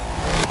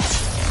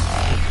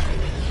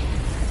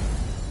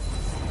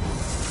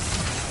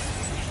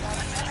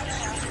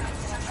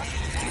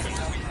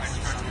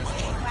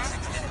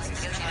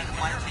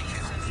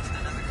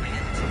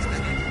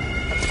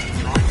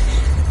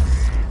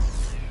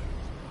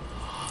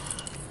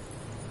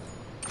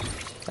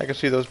 I can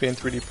see those being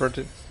 3D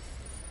printed.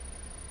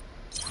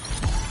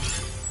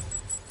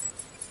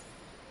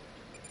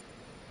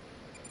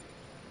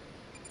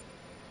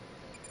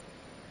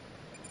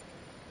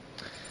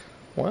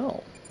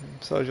 Well,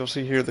 so as you'll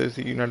see here, there's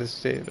the United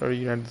States, or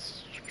United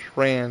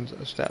Strands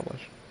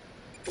established.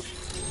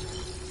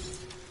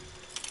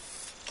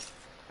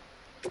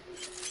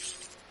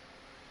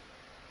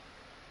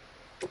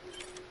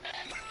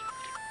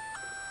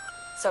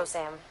 So,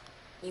 Sam,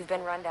 you've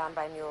been run down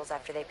by mules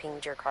after they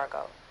pinged your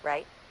cargo,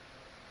 right?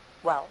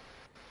 Well,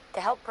 to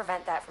help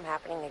prevent that from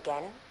happening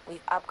again,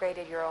 we've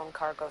upgraded your own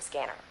cargo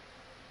scanner.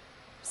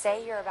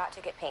 Say you're about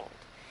to get pinged.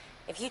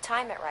 If you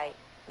time it right,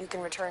 you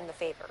can return the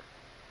favor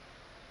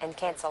and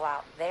cancel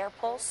out their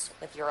pulse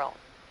with your own.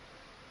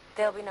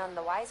 They'll be none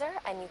the wiser,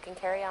 and you can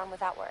carry on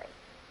without worry.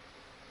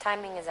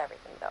 Timing is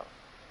everything, though.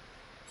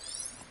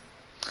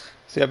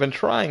 See, I've been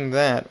trying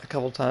that a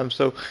couple times.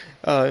 So,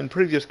 in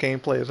previous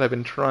gameplays, I've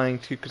been trying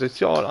to, because I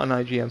saw it on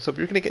IGN. So, if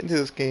you're going to get into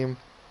this game,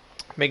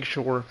 make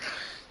sure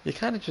you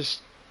kind of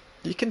just,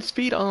 you can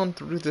speed on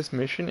through this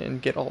mission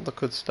and get all the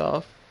good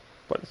stuff.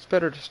 But it's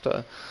better just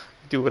to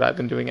do what I've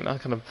been doing and not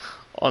kind of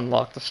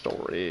unlock the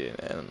story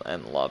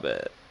and love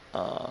it.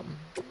 And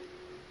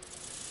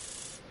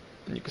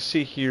you can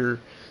see here,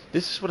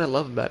 this is what I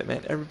love about it,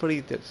 man.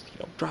 Everybody that's,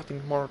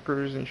 dropping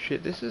markers and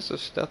shit, this is the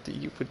stuff that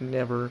you would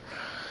never...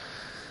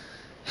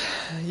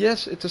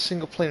 Yes, it's a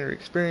single-player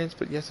experience,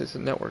 but yes, it's a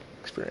network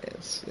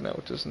experience,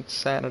 which is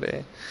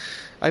insanity.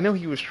 I know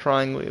he was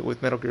trying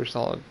with Metal Gear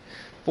Solid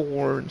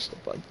 4 and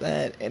stuff like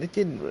that, and it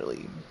didn't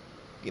really,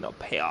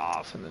 pay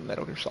off, and then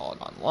Metal Gear Solid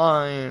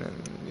Online,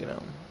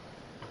 and,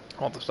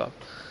 all the stuff.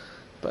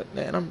 But,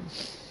 man, I'm...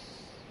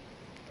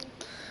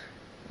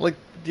 Like,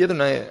 the other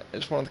night, I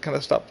just wanted to kind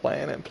of stop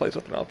playing it and play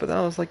something else, but then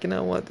I was like, you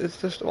know what, it's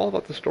just all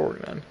about the story,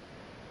 man.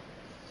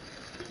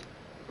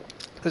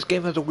 This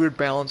game has a weird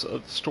balance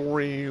of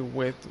story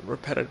with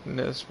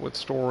repetitiveness with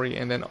story,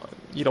 and then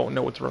you don't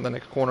know what's around the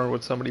next corner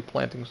with somebody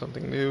planting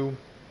something new,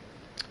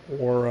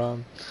 or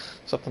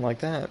something like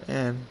that,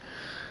 and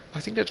I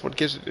think that's what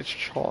gives it its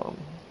charm.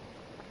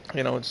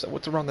 It's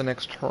what's around the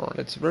next turn.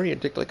 It's very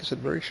addictive, like I said,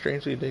 very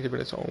strangely addictive in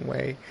its own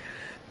way.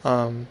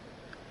 Um,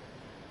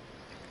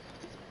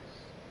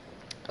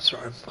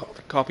 sorry,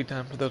 coffee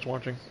time for those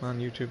watching on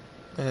YouTube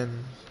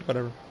and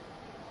whatever.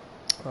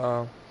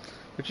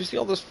 But you see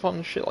all this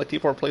fun shit, like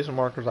people are placing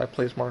markers, I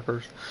place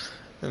markers,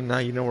 and now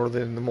you know where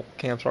the mobile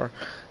camps are.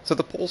 So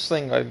the pulse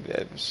thing I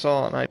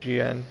saw on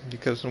IGN,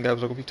 because some guy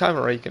was like, if you time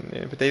it right, you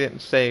can, but they didn't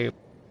say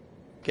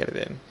get it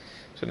in.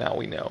 So now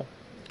we know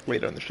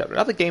later in the chapter.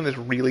 Now the game is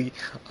really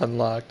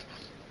unlocked.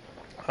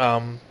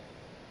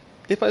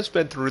 If I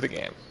sped through the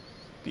game,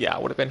 yeah, I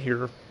would have been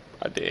here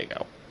a day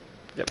ago.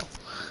 You know,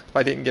 if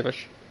I didn't give a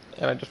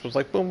and I just was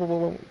like, boom, boom, boom,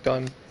 boom,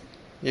 done.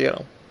 You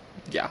know,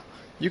 yeah,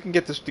 you can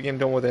get this game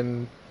done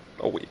within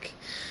a week.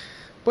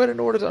 But in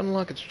order to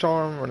unlock its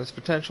charm and its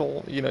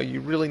potential, you know,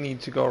 you really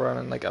need to go around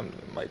and, like,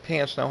 my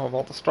pants now have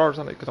all the stars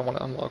on it because I want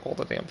to unlock all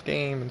the damn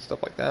game and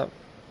stuff like that.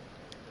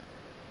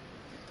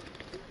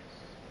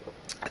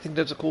 I think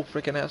there's a cool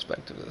freaking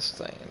aspect to this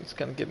thing. It's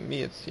kind of giving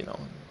me its, you know,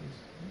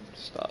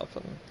 stuff,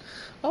 and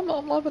I'm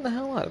loving the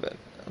hell out of it.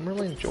 I'm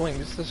really enjoying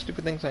this. The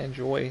stupid things I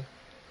enjoy.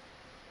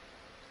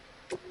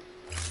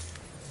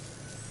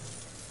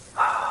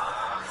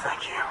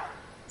 Thank you.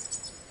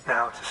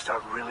 Now to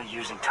start really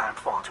using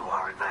timefall to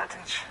our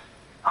advantage.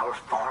 Our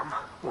farm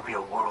will be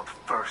a world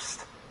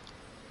first.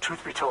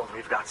 Truth be told,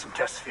 we've got some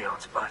test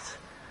fields, but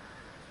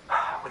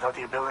without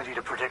the ability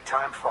to predict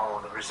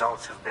timefall, the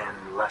results have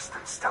been less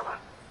than stellar.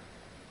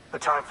 The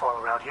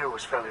timefall around here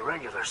was fairly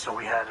regular, so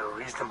we had a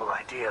reasonable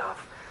idea of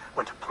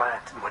when to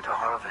plant and when to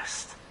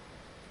harvest.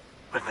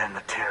 But then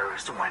the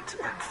terrorists went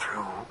and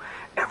threw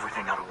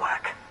everything out of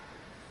whack.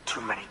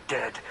 Too many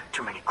dead,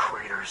 too many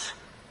craters.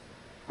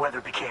 Weather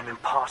became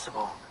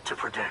impossible to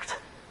predict.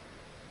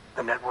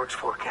 The network's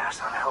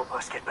forecast ought to help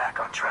us get back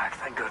on track,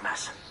 thank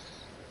goodness.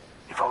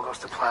 If all goes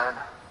to plan,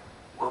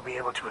 we'll be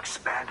able to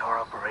expand our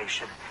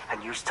operation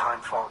and use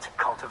timefall to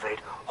cultivate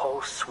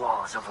whole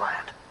swaths of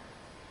land.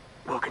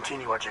 We'll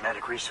continue our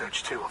genetic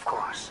research too, of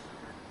course,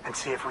 and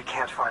see if we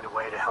can't find a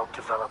way to help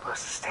develop a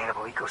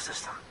sustainable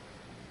ecosystem.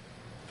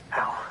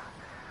 Hell,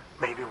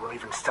 maybe we'll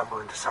even stumble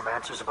into some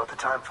answers about the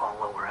timefall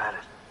while we're at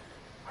it.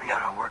 We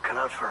got our work cut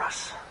out for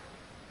us,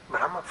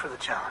 but I'm up for the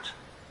challenge.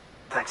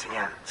 Thanks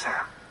again,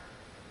 Sam.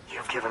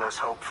 You've given us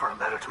hope for a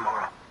better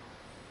tomorrow.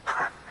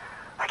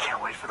 I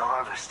can't wait for the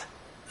harvest.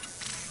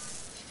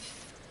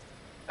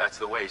 That's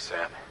the way,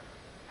 Sam.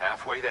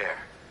 Halfway there.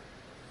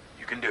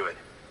 You can do it.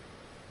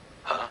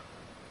 Huh?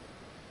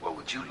 Well,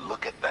 would you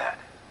look at that?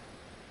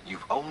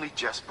 You've only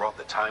just brought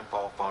the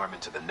Timefall farm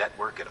into the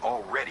network, and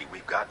already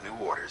we've got new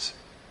orders.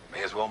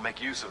 May as well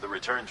make use of the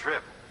return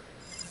trip.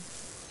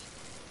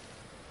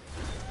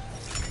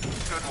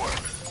 Good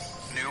work.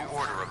 New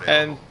order available.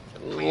 And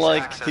Please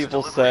like access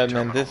people delivery said,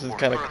 man, terminal this is for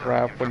kind of further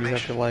crap when you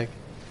have to, information. like,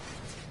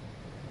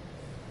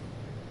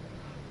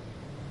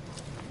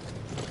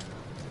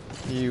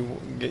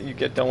 you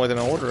get done with an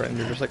order and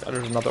you're just like, oh,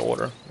 there's another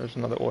order, there's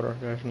another order,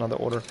 there's another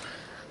order,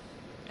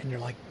 and you're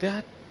like,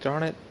 that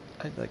darn it,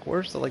 like,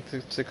 where's the, like,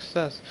 the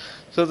success?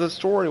 So the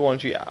story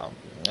ones, yeah,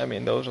 I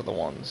mean, those are the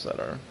ones that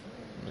are,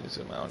 let me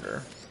zoom out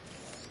here.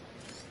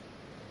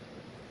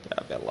 Yeah,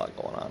 I've got a lot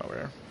going on over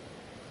here.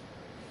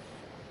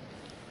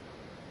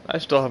 I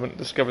still haven't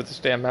discovered this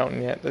damn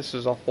mountain yet. This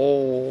is a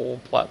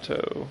whole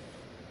plateau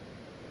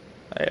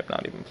I have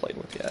not even played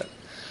with yet.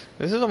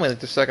 This is only like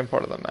the second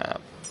part of the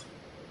map.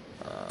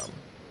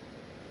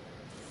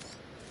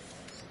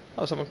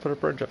 Oh, someone put a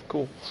bridge up.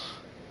 Cool.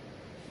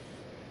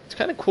 It's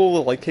kind of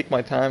cool to like take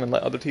my time and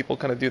let other people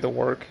kind of do the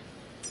work.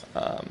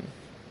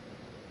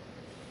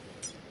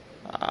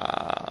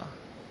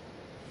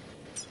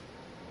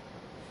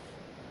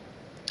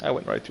 I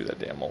went right through that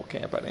damn old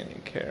camp. I didn't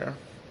even care.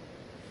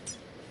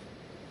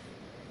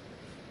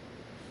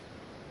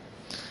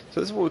 So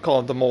this is what we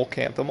call the mole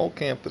camp. The mole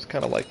camp is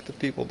kind of like the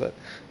people that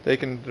you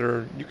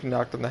can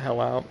knock them the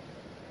hell out.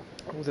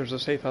 Oh, there's a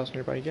safe house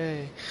nearby.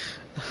 Yay.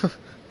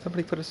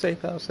 Somebody put a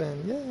safe house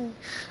in. Yay.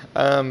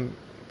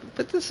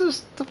 But this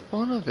is the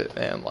fun of it,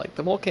 man. Like,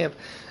 the mole camp,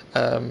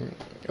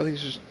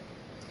 these just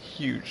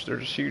huge. They're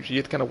just huge. You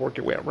have to kind of work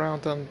your way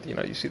around them. You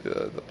know, you see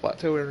the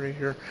plateau area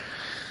here.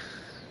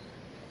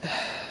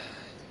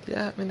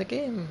 Yeah, I mean, the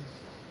game,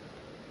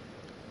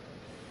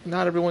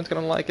 not everyone's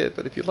going to like it,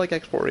 but if you like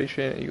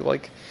exploration, you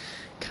like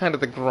kind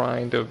of the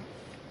grind of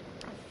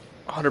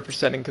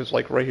 100%ing, because,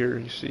 like, right here,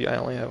 you see I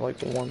only have,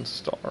 like, 1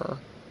 star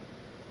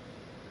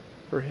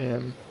for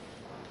him,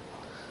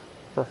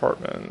 for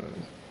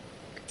Hartman,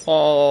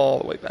 all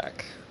the way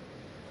back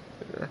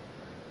there.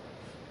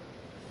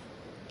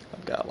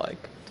 I've got,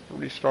 like,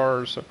 3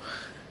 stars, so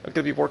I'm going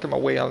to be working my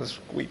way on this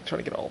week,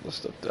 trying to get all this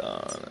stuff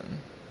done, and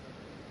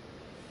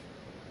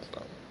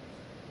so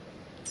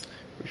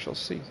we shall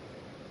see.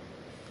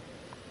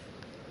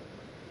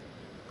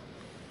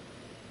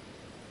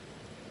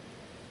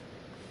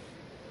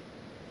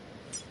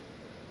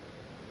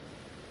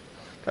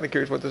 Kind of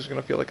curious what this is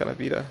going to feel like on a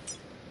Vita,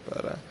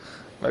 but I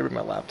might bring my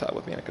laptop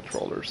with me and a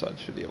controller, so I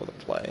should be able to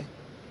play.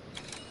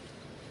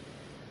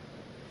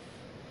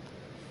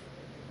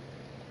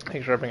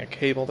 Make sure I bring a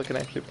cable that can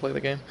actually play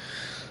the game.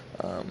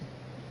 But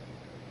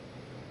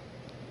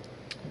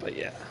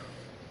yeah,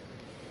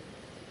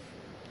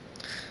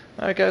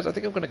 Alright guys, I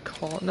think I'm gonna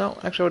call it. No,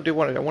 actually I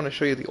want to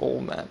show you the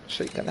old map,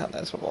 show you kind of how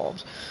that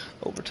evolves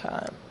over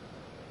time.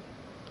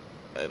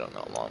 I don't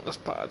know how long this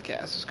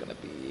podcast is gonna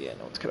be. I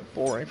know it's kind of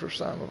boring for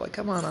some. I'm like,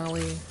 come on,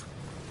 Ollie.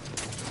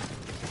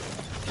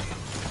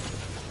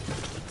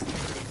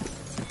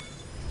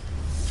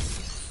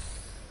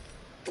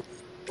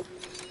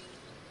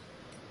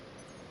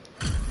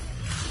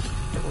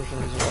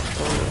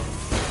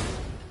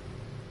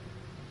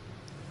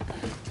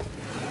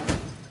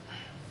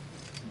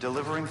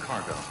 Delivering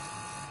cargo.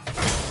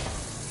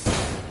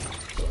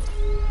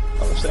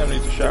 Oh, Sam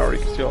needs a shower.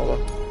 You can see all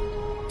the.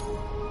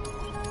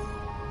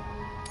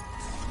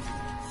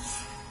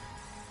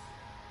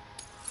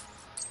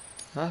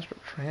 Master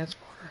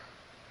transporter.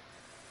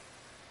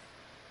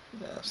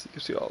 Yeah, so you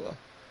can see all the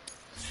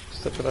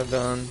stuff that I've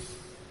done.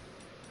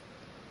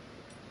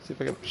 See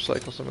if I can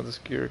recycle some of this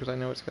gear because I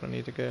know it's gonna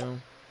need to go.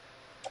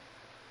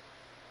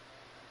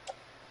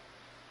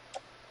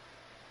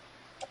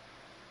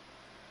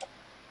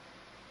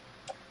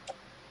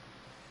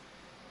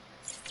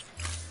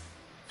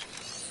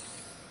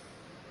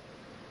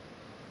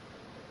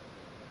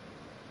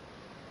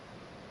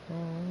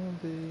 All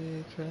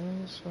the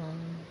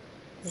transformed.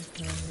 Let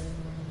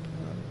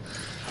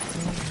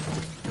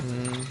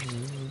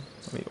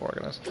me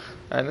organize.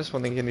 And this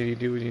one thing you need to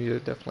do is you need to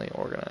definitely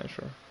organize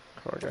your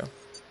cargo.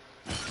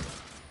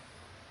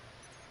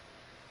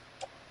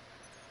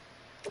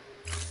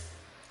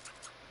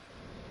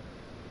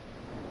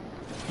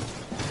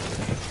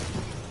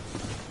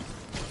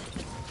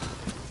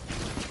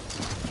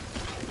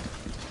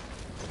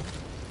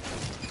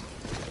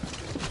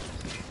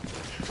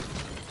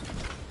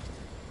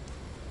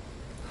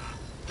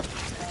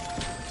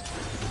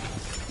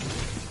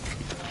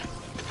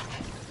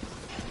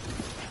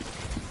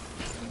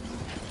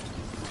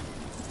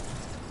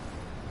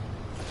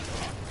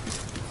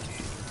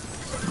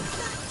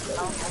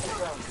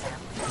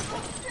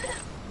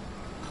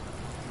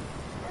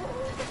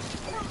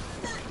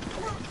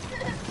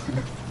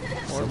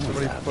 What did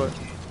somebody put?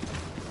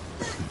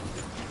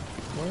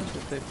 What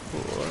did they put?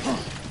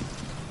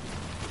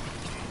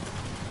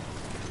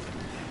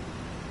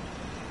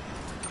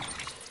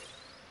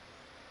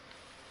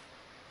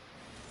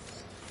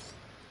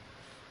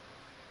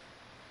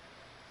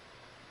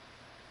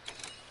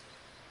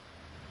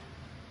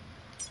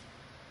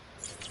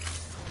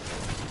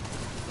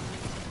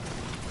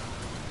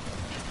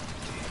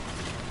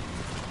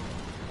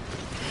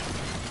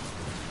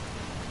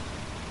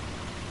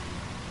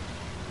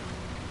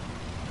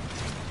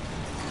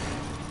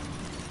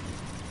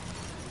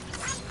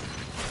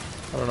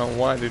 I don't know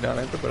why I do down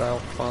enter, but I'll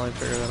finally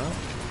figure that out.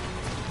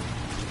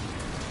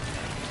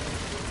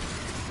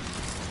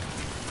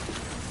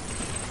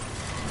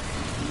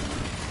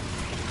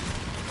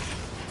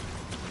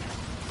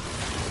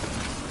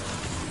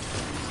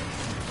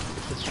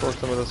 Let's store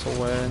some of this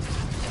away.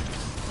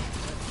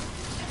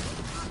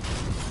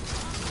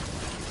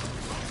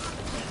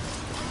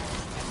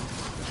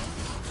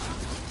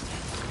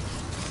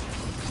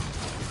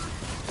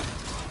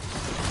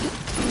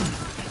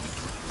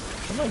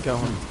 Where am I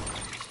going?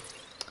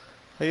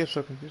 I get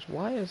so confused.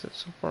 Why is it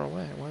so far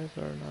away? Why is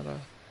there not a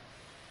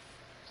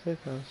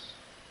safe house?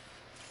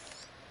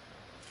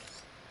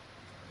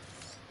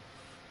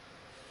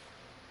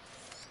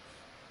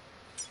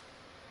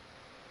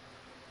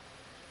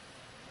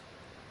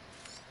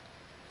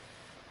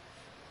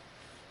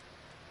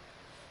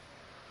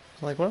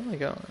 Like, where am I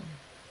going?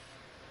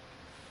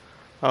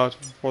 Oh, it's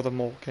before the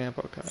mole camp,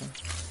 okay.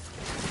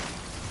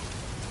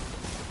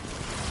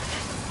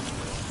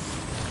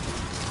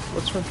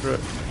 Let's run through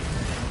it.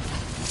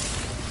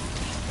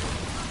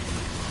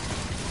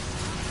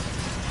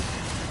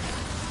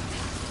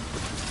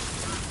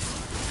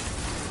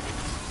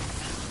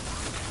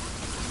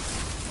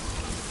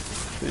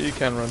 You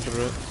can run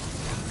through it.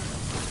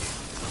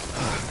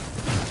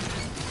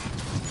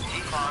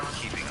 Keep on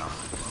keeping on.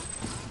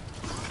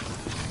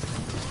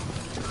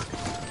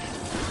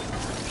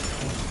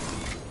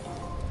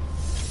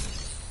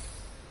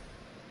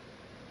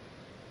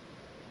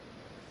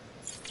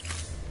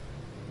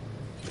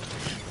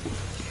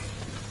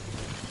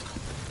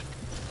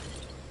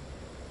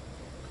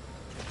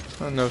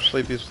 Oh no,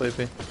 sleepy,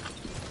 sleepy.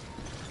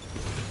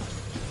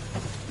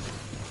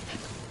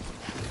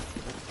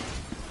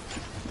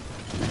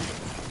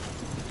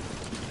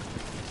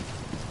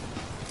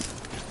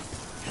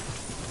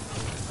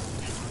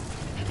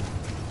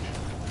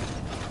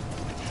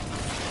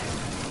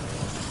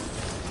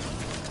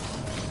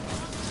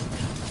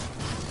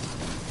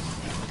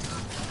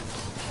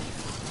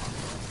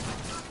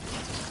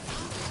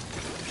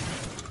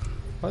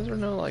 Why is there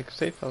no, like,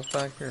 safe house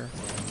back here?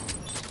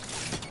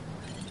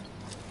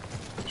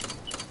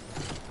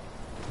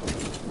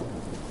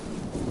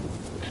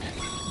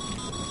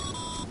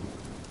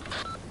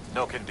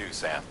 No can do,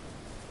 Sam.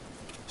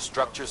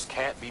 Structures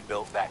can't be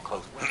built that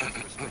close.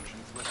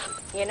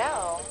 You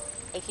know,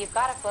 if you've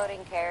got a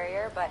floating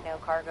carrier but no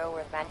cargo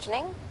worth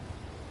mentioning,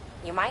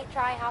 you might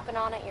try hopping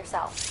on it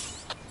yourself.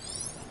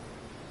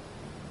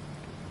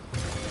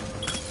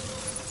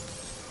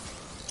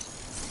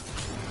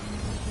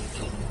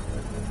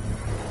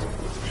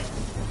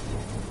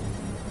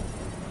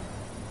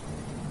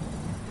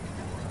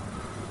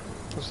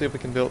 Let's see if we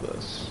can build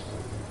this.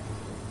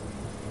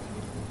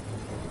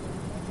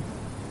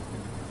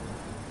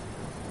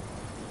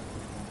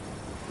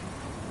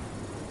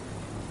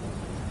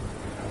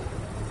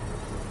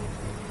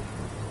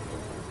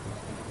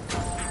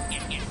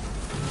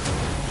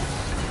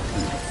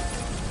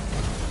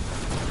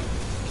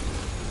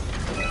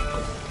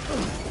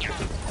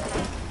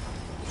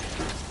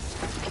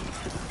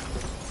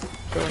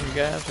 Showing you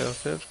guys how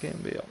ships can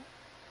build.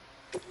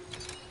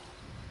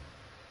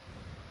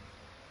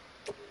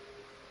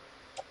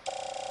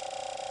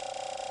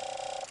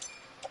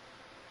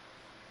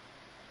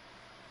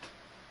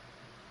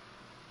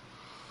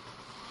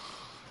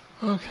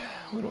 Okay,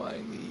 what do I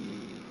need?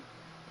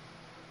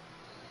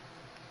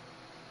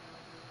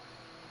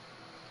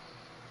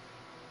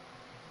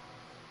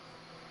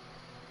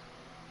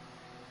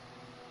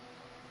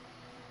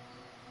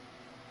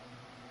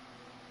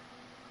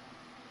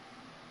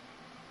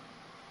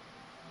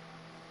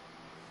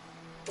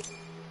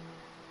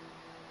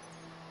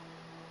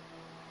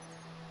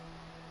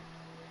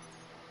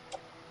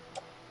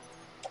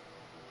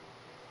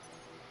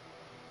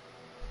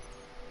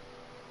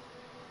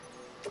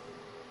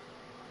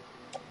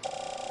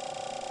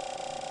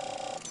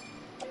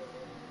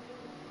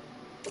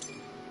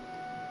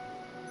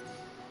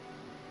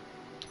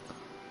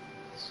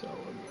 So we're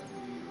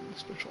gonna need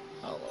special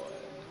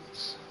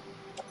alloys.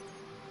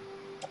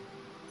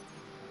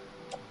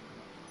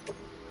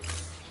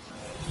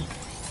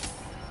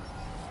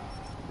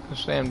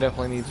 Sam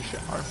definitely needs a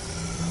shower.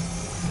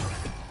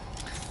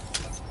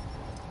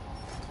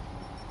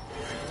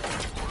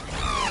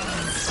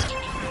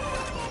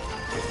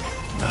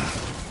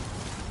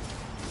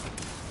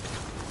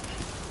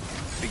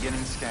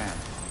 Beginning scan.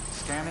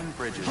 Scanning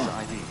bridges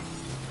ID.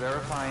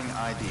 Verifying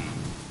ID.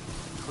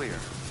 Clear.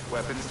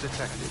 Weapons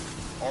detected.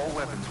 All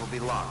weapons will be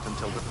locked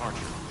until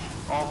departure.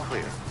 All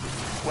clear.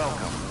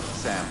 Welcome,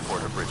 Sam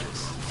Porter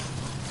Bridges.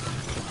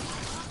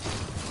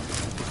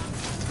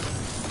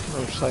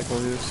 Recycle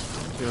these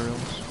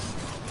materials.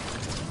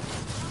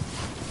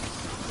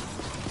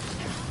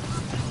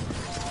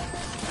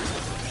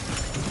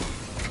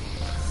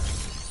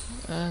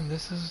 And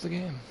this is the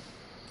game.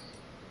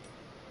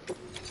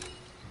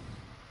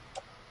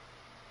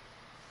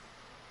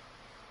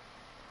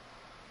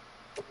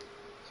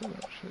 So I'm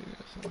going to show you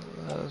guys some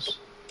of those.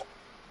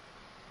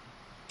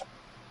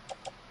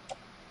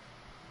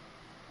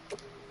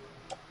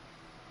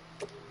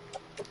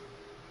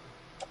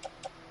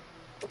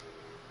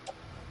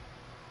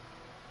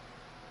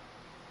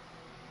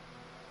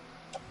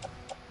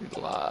 Need a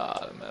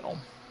lot of metal.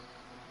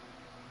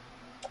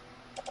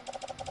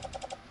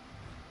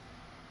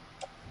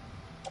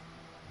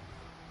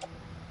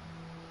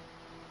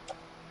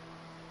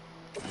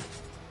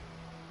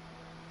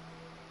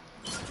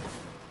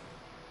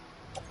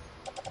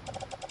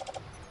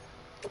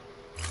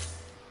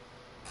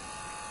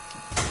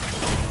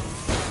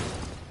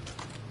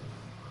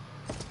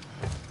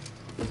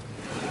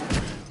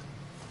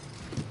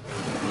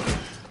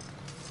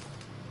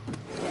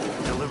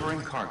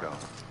 Delivering cargo.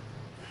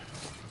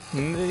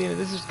 And, you know,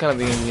 this is kind of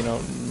the, you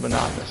know,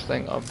 monotonous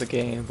thing of the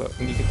game, but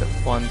when you get the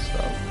fun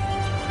stuff,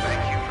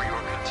 Thank you for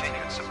your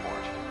continued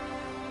support.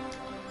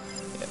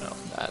 you know,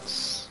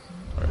 that's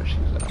where she's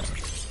at.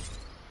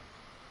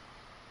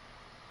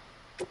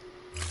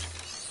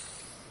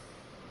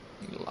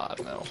 Need a lot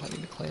of metal. I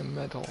need to claim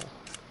metal.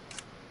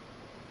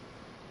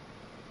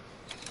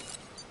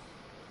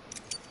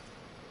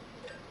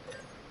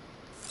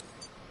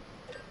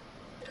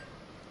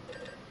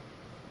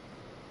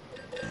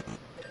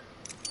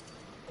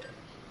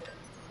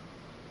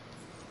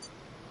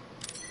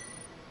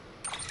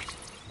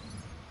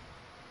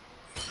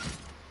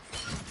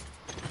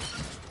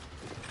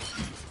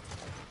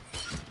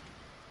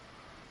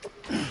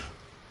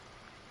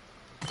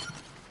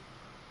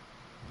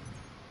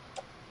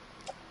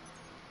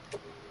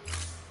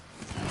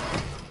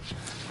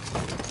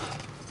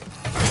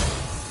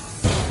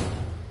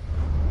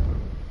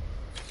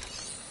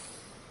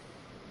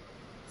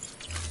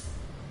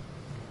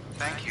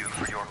 Thank you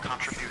for your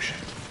contribution.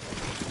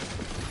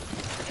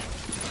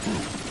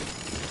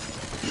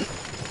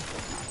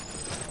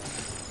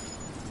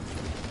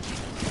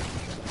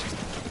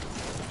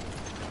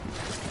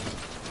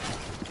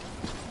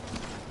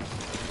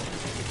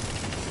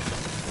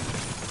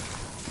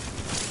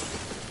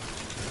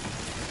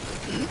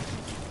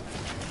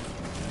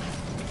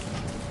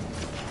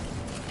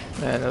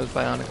 Man, those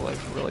bionic legs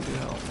really do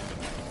help.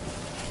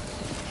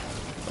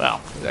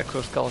 Wow, the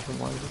exoskeleton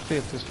legs. Let's see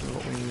if this is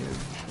what we need.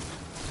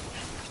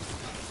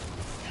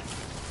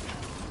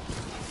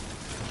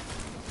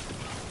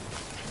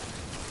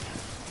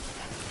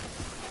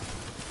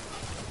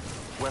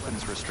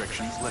 Weapons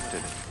restrictions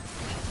lifted.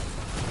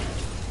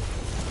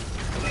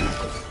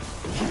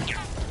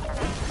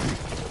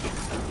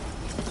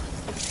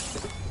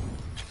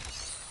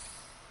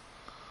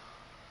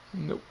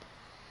 Nope.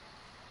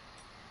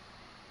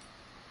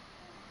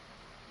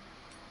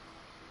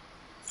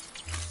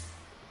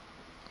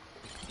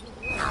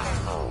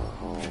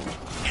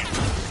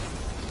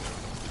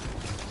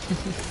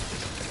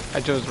 I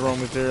chose the wrong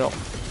material.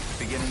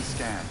 Beginning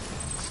scan.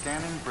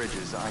 Scanning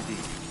bridges ID.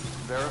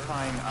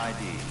 Verifying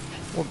ID.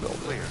 We'll build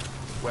it. Clear.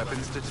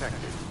 Weapons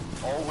detected.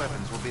 All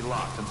weapons will be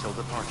locked until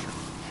departure.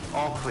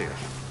 All clear.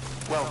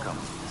 Welcome,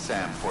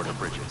 Sam Porter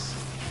Bridges.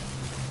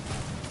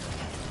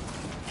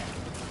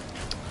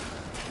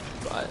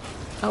 But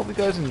I hope you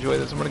guys enjoy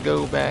this. I'm gonna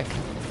go back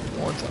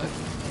once I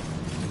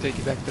take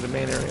you back to the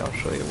main area. I'll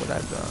show you what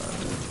I've done.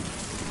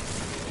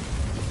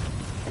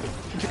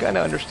 To kind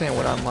of understand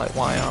what I'm like,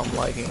 why I'm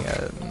liking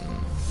it.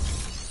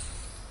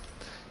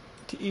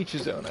 To each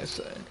his own, I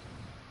say.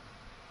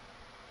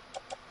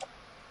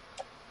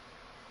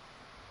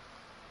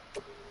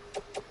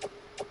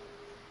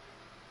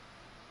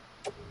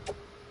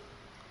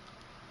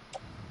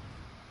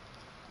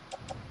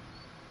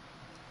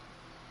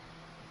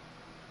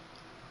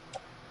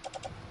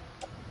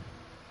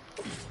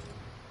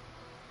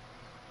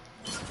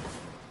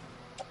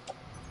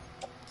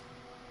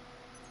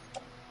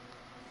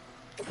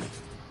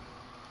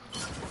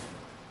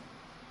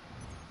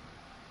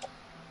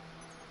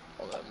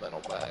 All that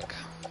metal back.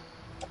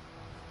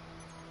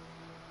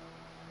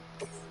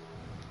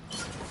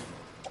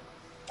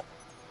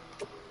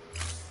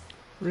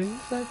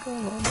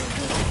 Recycle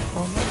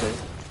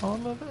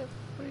all of it,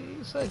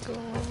 recycle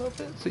all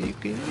of it, so you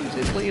can use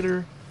it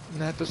later.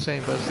 Not the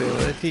same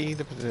facility,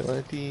 the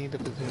facility.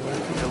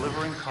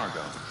 Delivering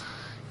cargo.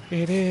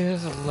 It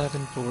is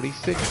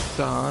 11:46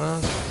 on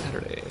a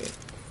Saturday.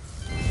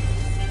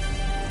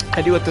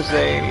 I do have to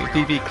say,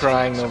 BB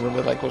crying over me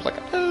was like,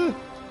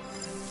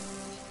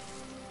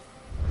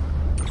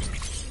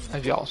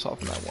 as y'all saw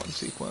from that one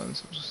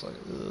sequence, I'm just like,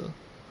 ugh.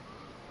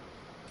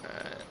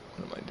 Alright,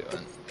 what am I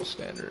doing?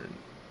 Standard.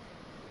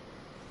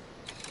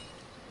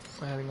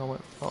 Adding all my,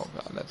 oh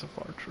god, that's a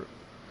far troop.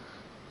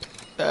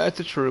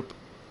 That's a troop.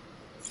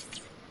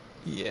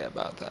 Yeah,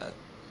 about that.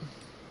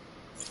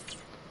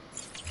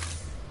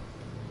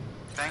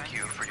 Thank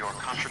you for your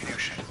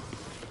contribution.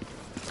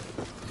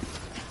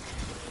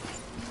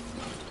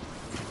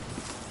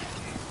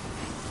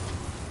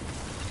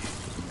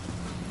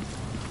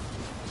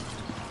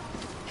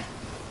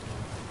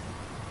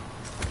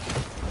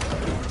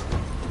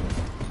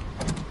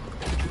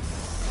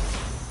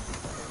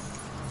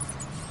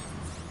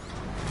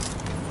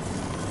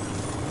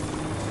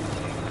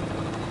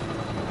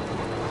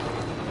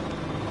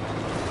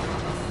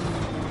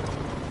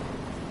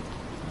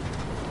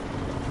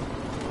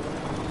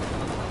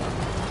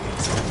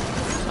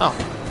 Oh,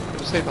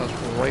 the safe house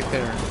right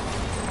there.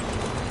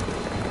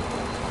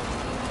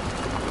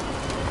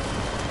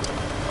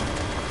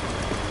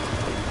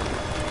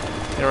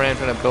 They ran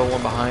trying to build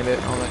one behind it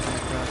and all that kind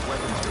of crap.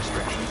 Weapons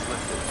restrictions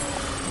lifted.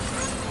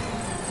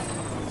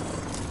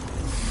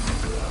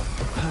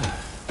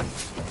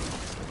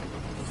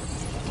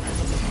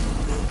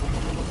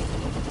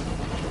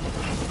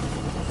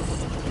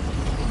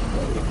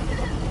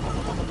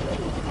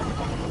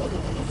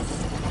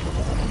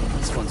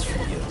 This one's for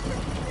you.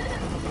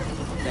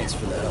 Thanks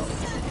for the help.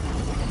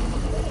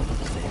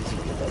 Today's a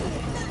good day.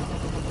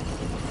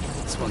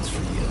 This one's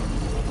for you.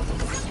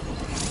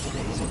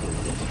 Today's a good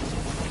day.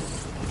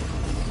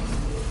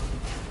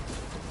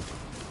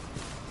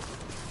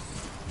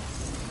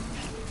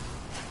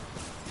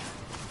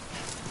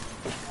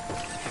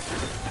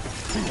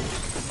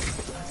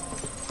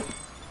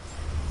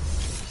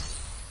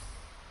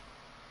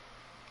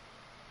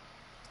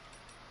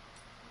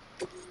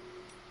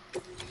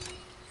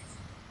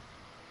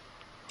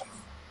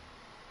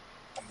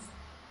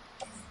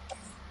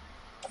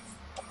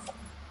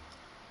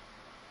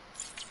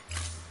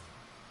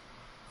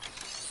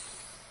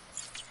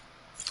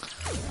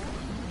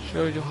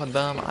 Show you how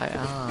dumb I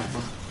am.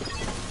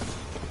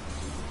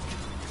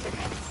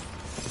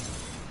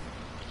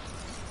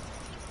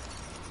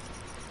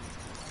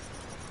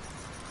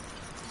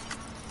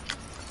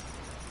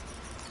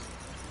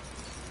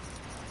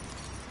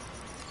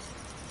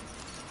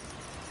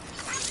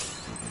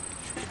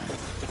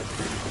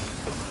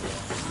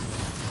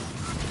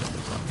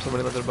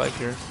 Somebody left their bike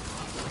here.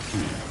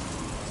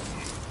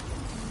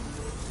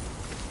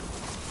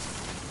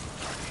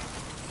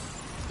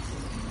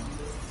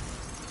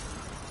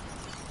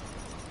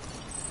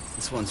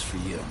 This one's for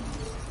you.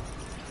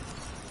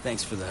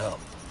 Thanks for the help.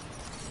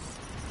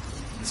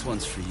 This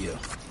one's for you.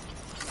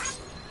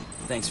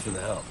 Thanks for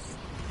the help.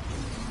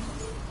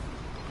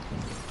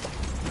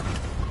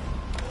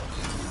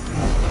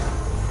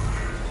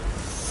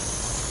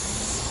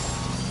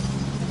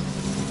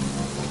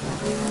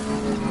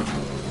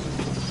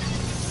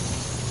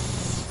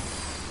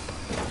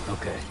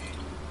 Okay.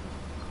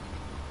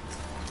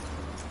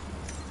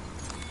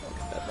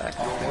 Get that back.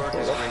 Your work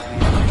is greatly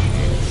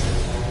appreciated.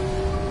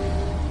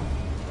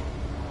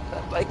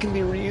 That bike can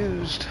be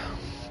reused.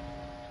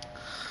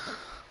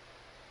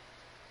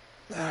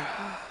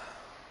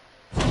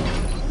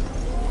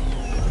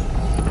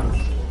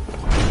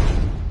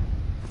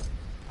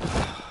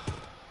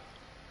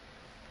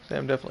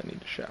 Sam definitely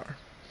need to shower.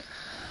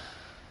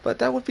 But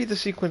that would be the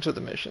sequence of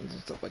the missions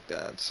and stuff like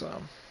that,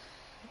 so...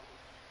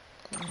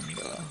 And,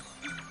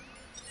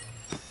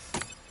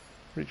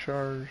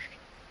 recharged.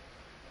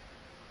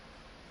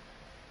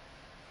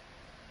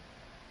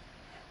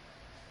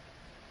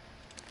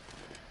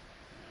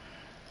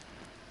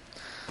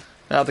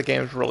 Now the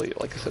game's really,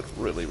 like I said,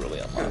 really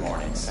unlocked. Good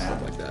morning, Sam.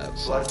 Stuff like that.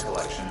 So. Blood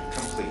collection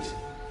complete.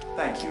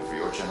 Thank you for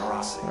your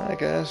generosity. Alright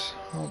guys,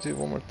 I'll do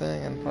one more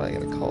thing. I'm probably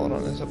going to call it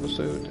on this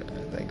episode.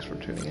 Thanks for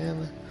tuning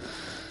in.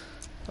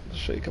 I'll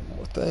just show you a couple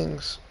more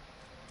things.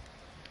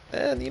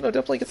 And, you know,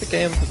 definitely get the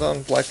game if it's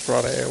on Black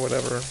Friday or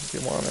whatever, if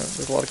you want it.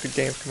 There's a lot of good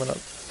games coming up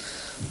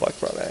Black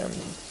Friday. And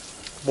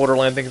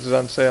Borderlands things is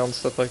on sale and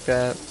stuff like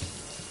that.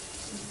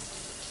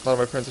 A lot of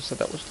my friends have said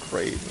that was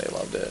great and they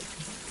loved it.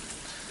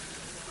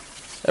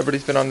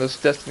 Everybody's been on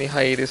this Destiny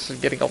hiatus and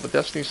getting all the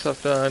Destiny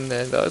stuff done,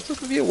 and it's going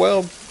to be a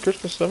wild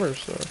Christmas summer,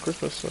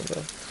 Christmas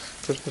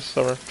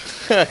summer,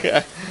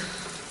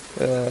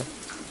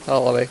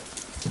 holiday.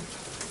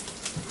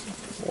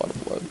 A lot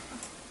of blood.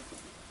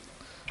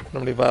 How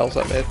many vials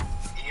I made?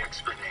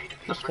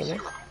 Just one.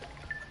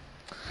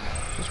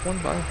 Just one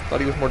vial.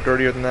 Thought he was more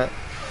dirtier than that.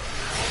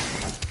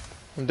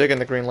 I'm digging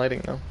the green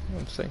lighting though.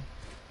 Let's see.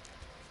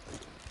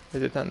 I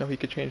did not know he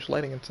could change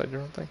lighting inside your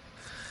own thing.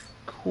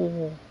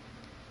 Cool.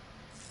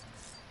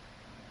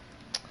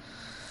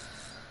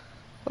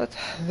 But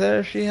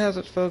there she has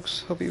it,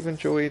 folks. Hope you've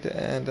enjoyed,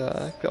 and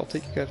I'll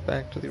take you guys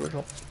back to the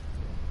original,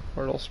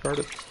 where it all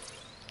started.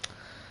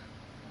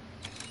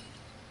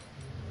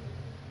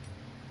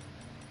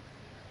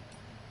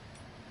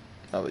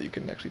 Now that you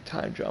can actually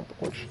time jump,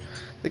 which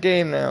the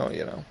game now,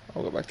 you know,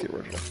 I'll go back to the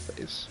original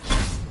phase.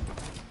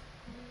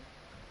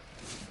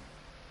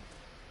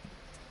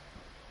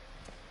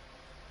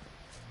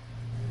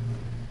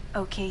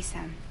 Okay,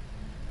 Sam.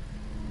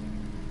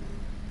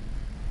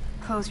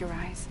 Close your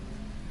eyes.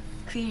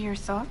 Clear your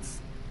thoughts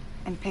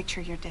and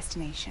picture your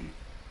destination.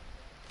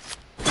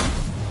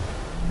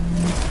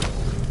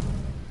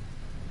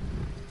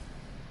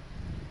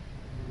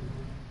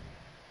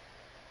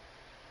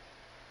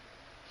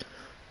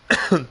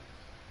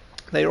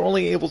 They are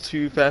only able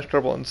to fast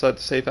travel inside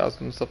the safe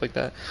house and stuff like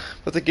that,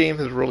 but the game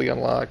has really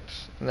unlocked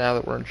now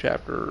that we're in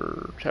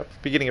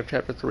beginning of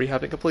chapter 3.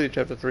 Having completed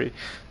chapter 3,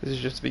 this is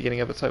just the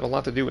beginning of it, so I have a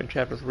lot to do in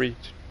chapter 3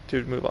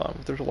 to move on.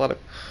 There's a lot of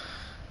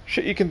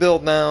shit you can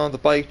build now. The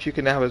bikes, you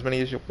can have as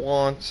many as you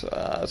want,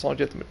 as long as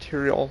you have the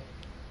material.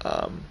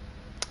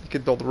 You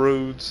can build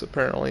roads,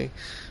 apparently,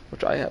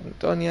 which I haven't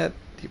done yet.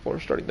 People are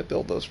starting to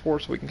build those for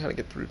us, so we can kind of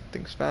get through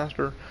things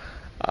faster.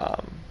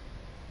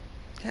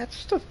 Yeah, it's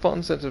just a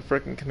fun sense of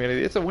freaking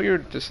community. It's a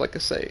weird, just like I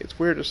say, it's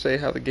weird to say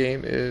how the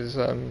game is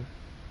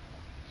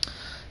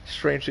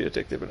strangely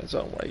addictive in its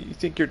own way. You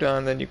think you're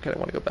done, then you kind of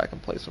want to go back and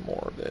play some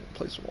more of it,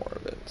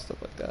 and stuff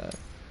like that.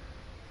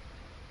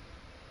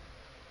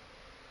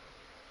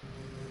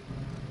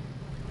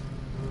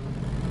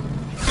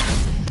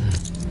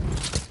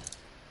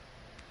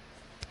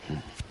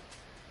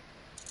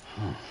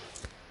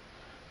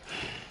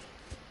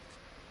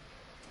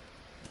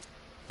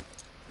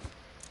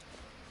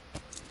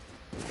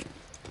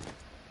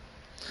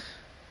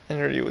 And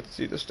here you would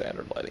see the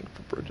standard lighting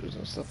for bridges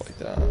and stuff like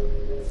that.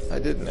 I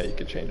didn't know you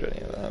could change any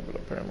of that, but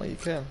apparently you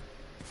can.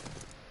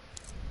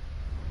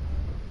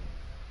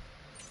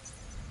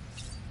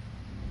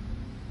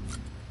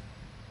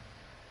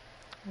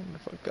 I wonder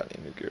if I've got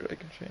any new gear that I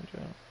can change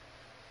out.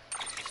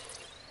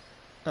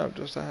 No,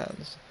 just the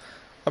hands.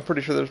 I'm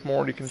pretty sure there's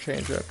more you can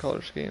change out,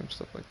 color schemes,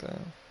 stuff like that.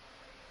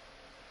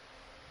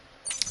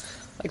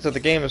 Like I said, the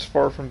game is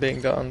far from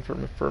being done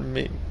for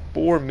me.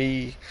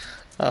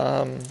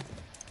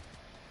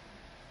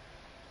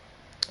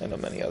 I know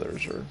many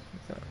others are, you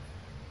know.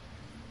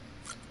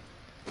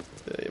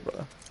 Yeah,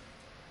 brother.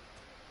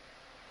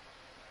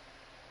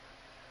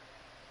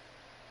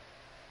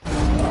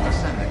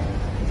 Ascending.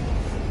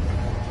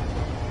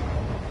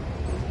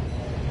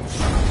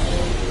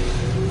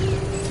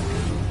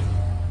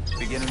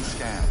 Beginning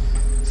scan.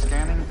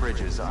 Scanning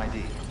bridges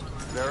ID.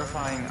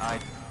 Verifying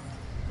ID.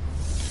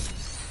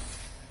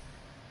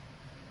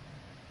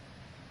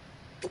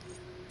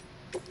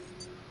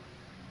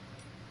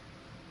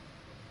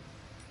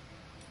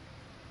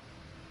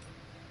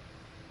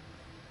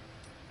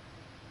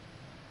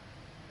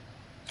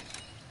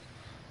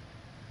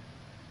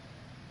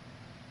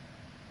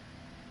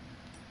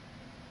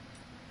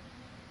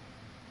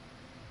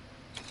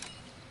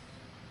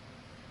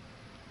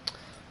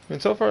 I mean,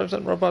 so far I've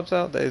sent robots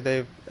out, they've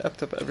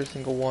effed up every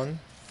single one.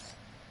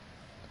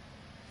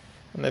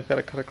 And they've got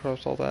to cut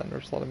across all that, and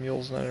there's a lot of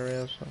mules in that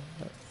area, so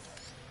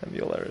that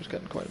mule area is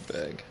getting quite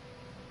big.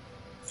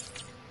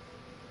 Let's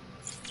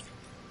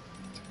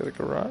get a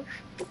garage.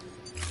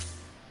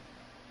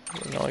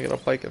 And now I get a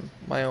bike,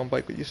 my own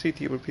bike, but you see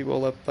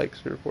people left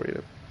bikes here for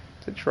you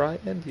to try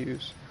and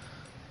use.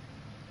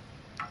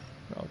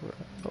 No,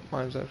 but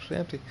mine's actually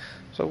empty,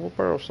 so we'll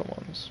borrow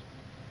someone's.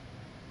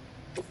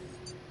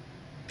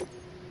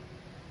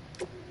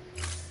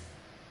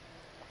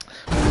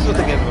 This is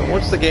the thing,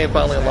 once the game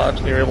finally unlocks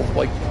and you're able to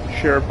like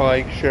share a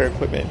bike, share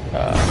equipment,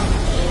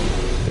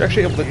 you're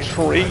actually able to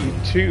trade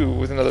too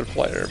with another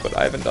player, but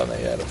I haven't done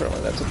that yet.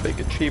 Apparently that's a big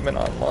achievement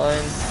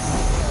online.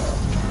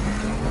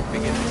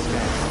 Begin this game.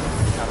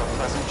 Have a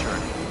pleasant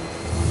journey.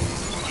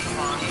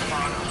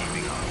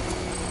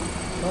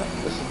 Well,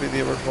 this will be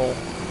the original,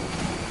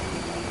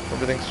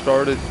 everything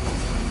started.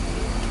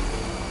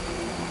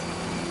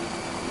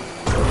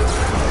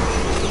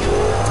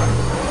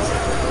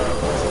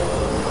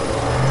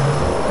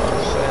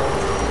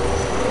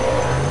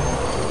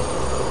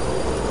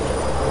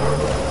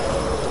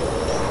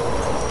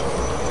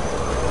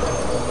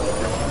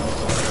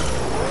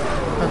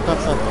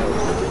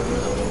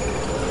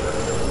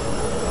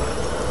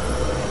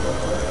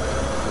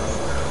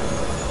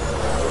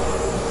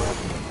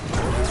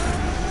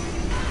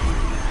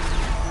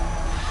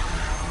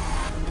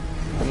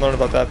 learn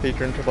about that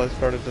feature until I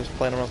started just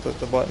playing around with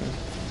the button.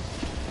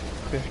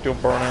 If you do a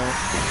burnout,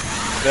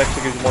 it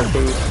actually gives you more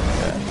boost.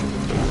 Yeah,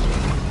 boost.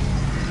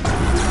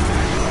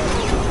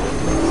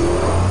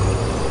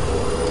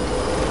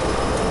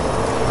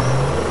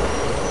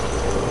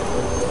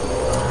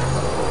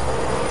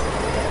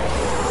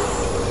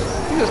 I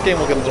think this game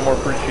will get a little more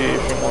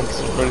appreciation once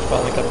everybody's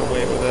finally gotten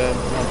away with it and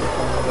having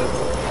fun with it.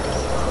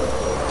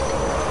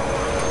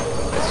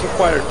 It's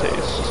acquired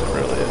taste, it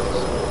really is.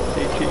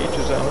 Each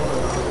his own.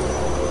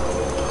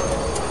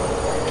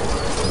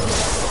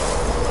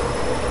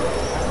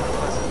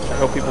 I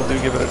hope people do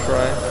give it a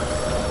try.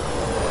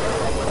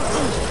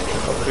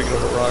 I'll figure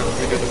out a rock and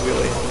we do the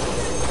wheelie.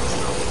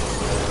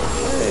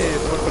 Hey,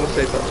 look for the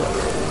safe outside.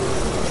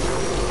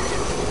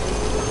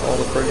 All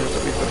the bridges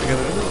that we put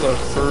together. This is our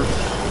first.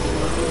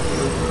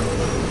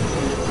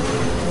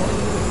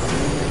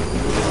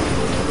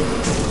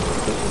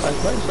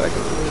 5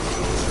 seconds.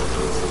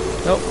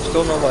 Nope,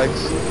 still no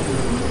likes.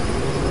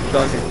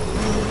 Shocking.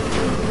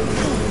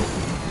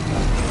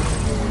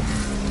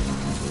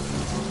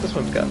 This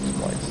one's got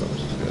some likes, so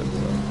which is good.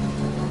 So.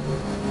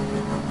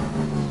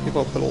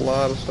 People put a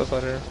lot of stuff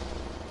out here.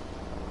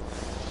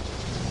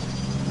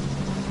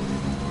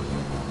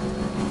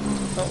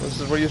 Oh,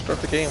 this is where you start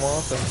the game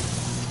off and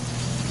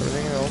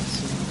everything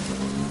else.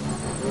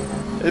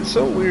 It's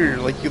so weird,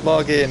 like you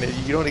log in and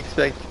you don't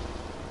expect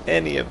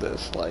any of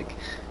this, like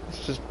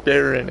it's just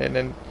barren, and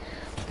then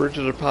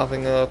bridges are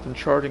popping up and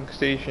charging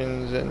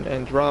stations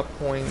and drop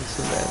points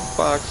and then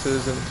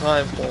boxes and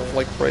timefall,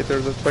 like right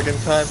there's a freaking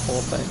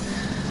timefall thing.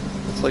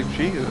 It's like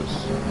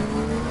Jesus.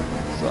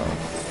 So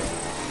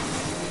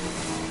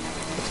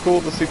it's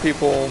cool to see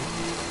people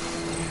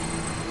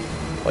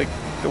like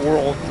the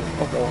world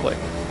evolving.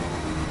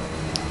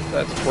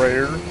 That's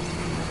rare.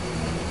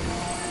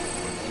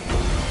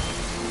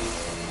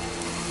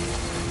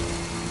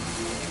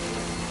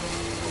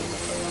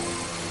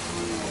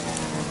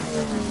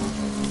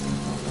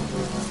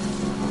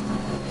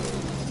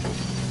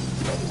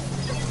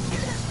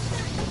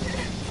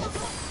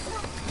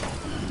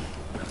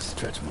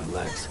 Stretch my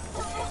legs.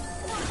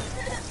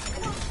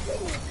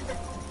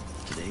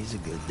 Today's a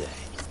good day.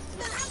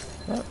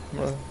 Oh, I'm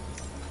gonna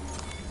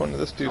go into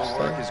this dude's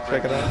thing,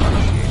 check it out.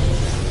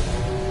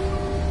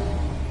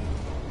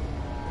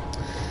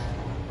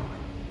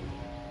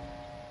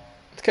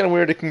 It's kind of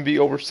weird, it can be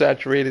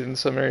oversaturated in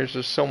some areas,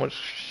 there's so much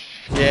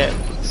shit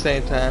at the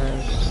same time,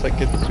 it's just like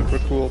it's super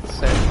cool at the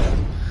same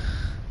time.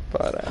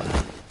 But,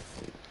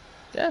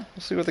 yeah,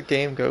 we'll see where the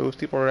game goes.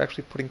 People are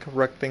actually putting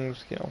correct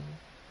things, you know,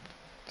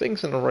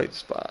 things in the right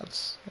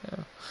spots, you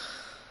know.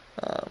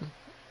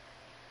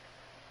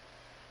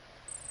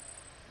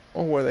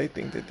 Or where they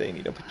think that they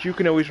need them. But you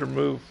can always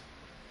remove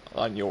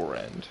on your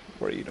end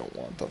where you don't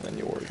want them in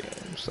your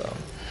game. So,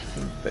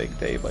 big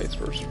day vice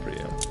versa for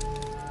you,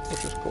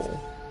 which is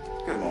cool.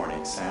 Good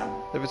morning, Sam.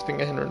 If it's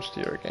being a hindrance to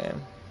your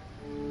game.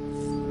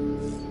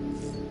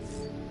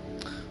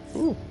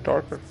 Ooh,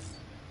 darker.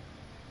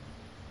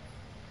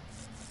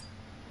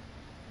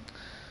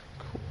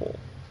 Cool.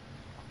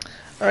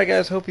 Alright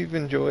guys, hope you've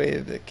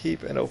enjoyed.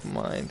 Keep an open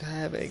mind.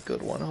 Have a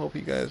good one. I hope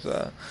you guys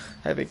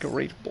have a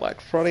great Black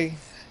Friday,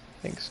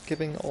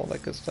 Thanksgiving, all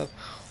that good stuff.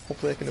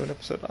 Hopefully I can do an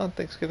episode on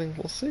Thanksgiving.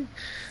 We'll see.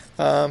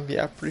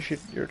 Yeah,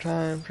 appreciate your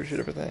time. Appreciate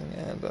everything.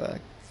 And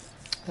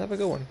have a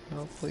good one.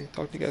 Hopefully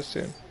talk to you guys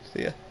soon.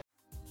 See ya.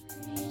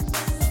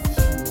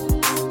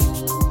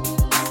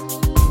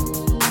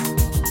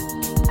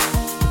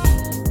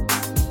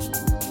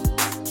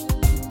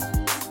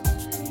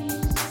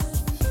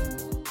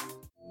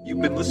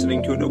 You've been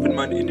listening to an Open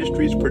Mind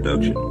Industries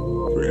production.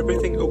 For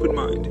everything Open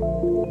Mind,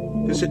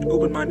 visit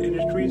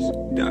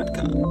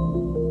openmindindustries.com.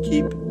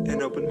 Keep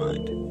an open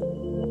mind.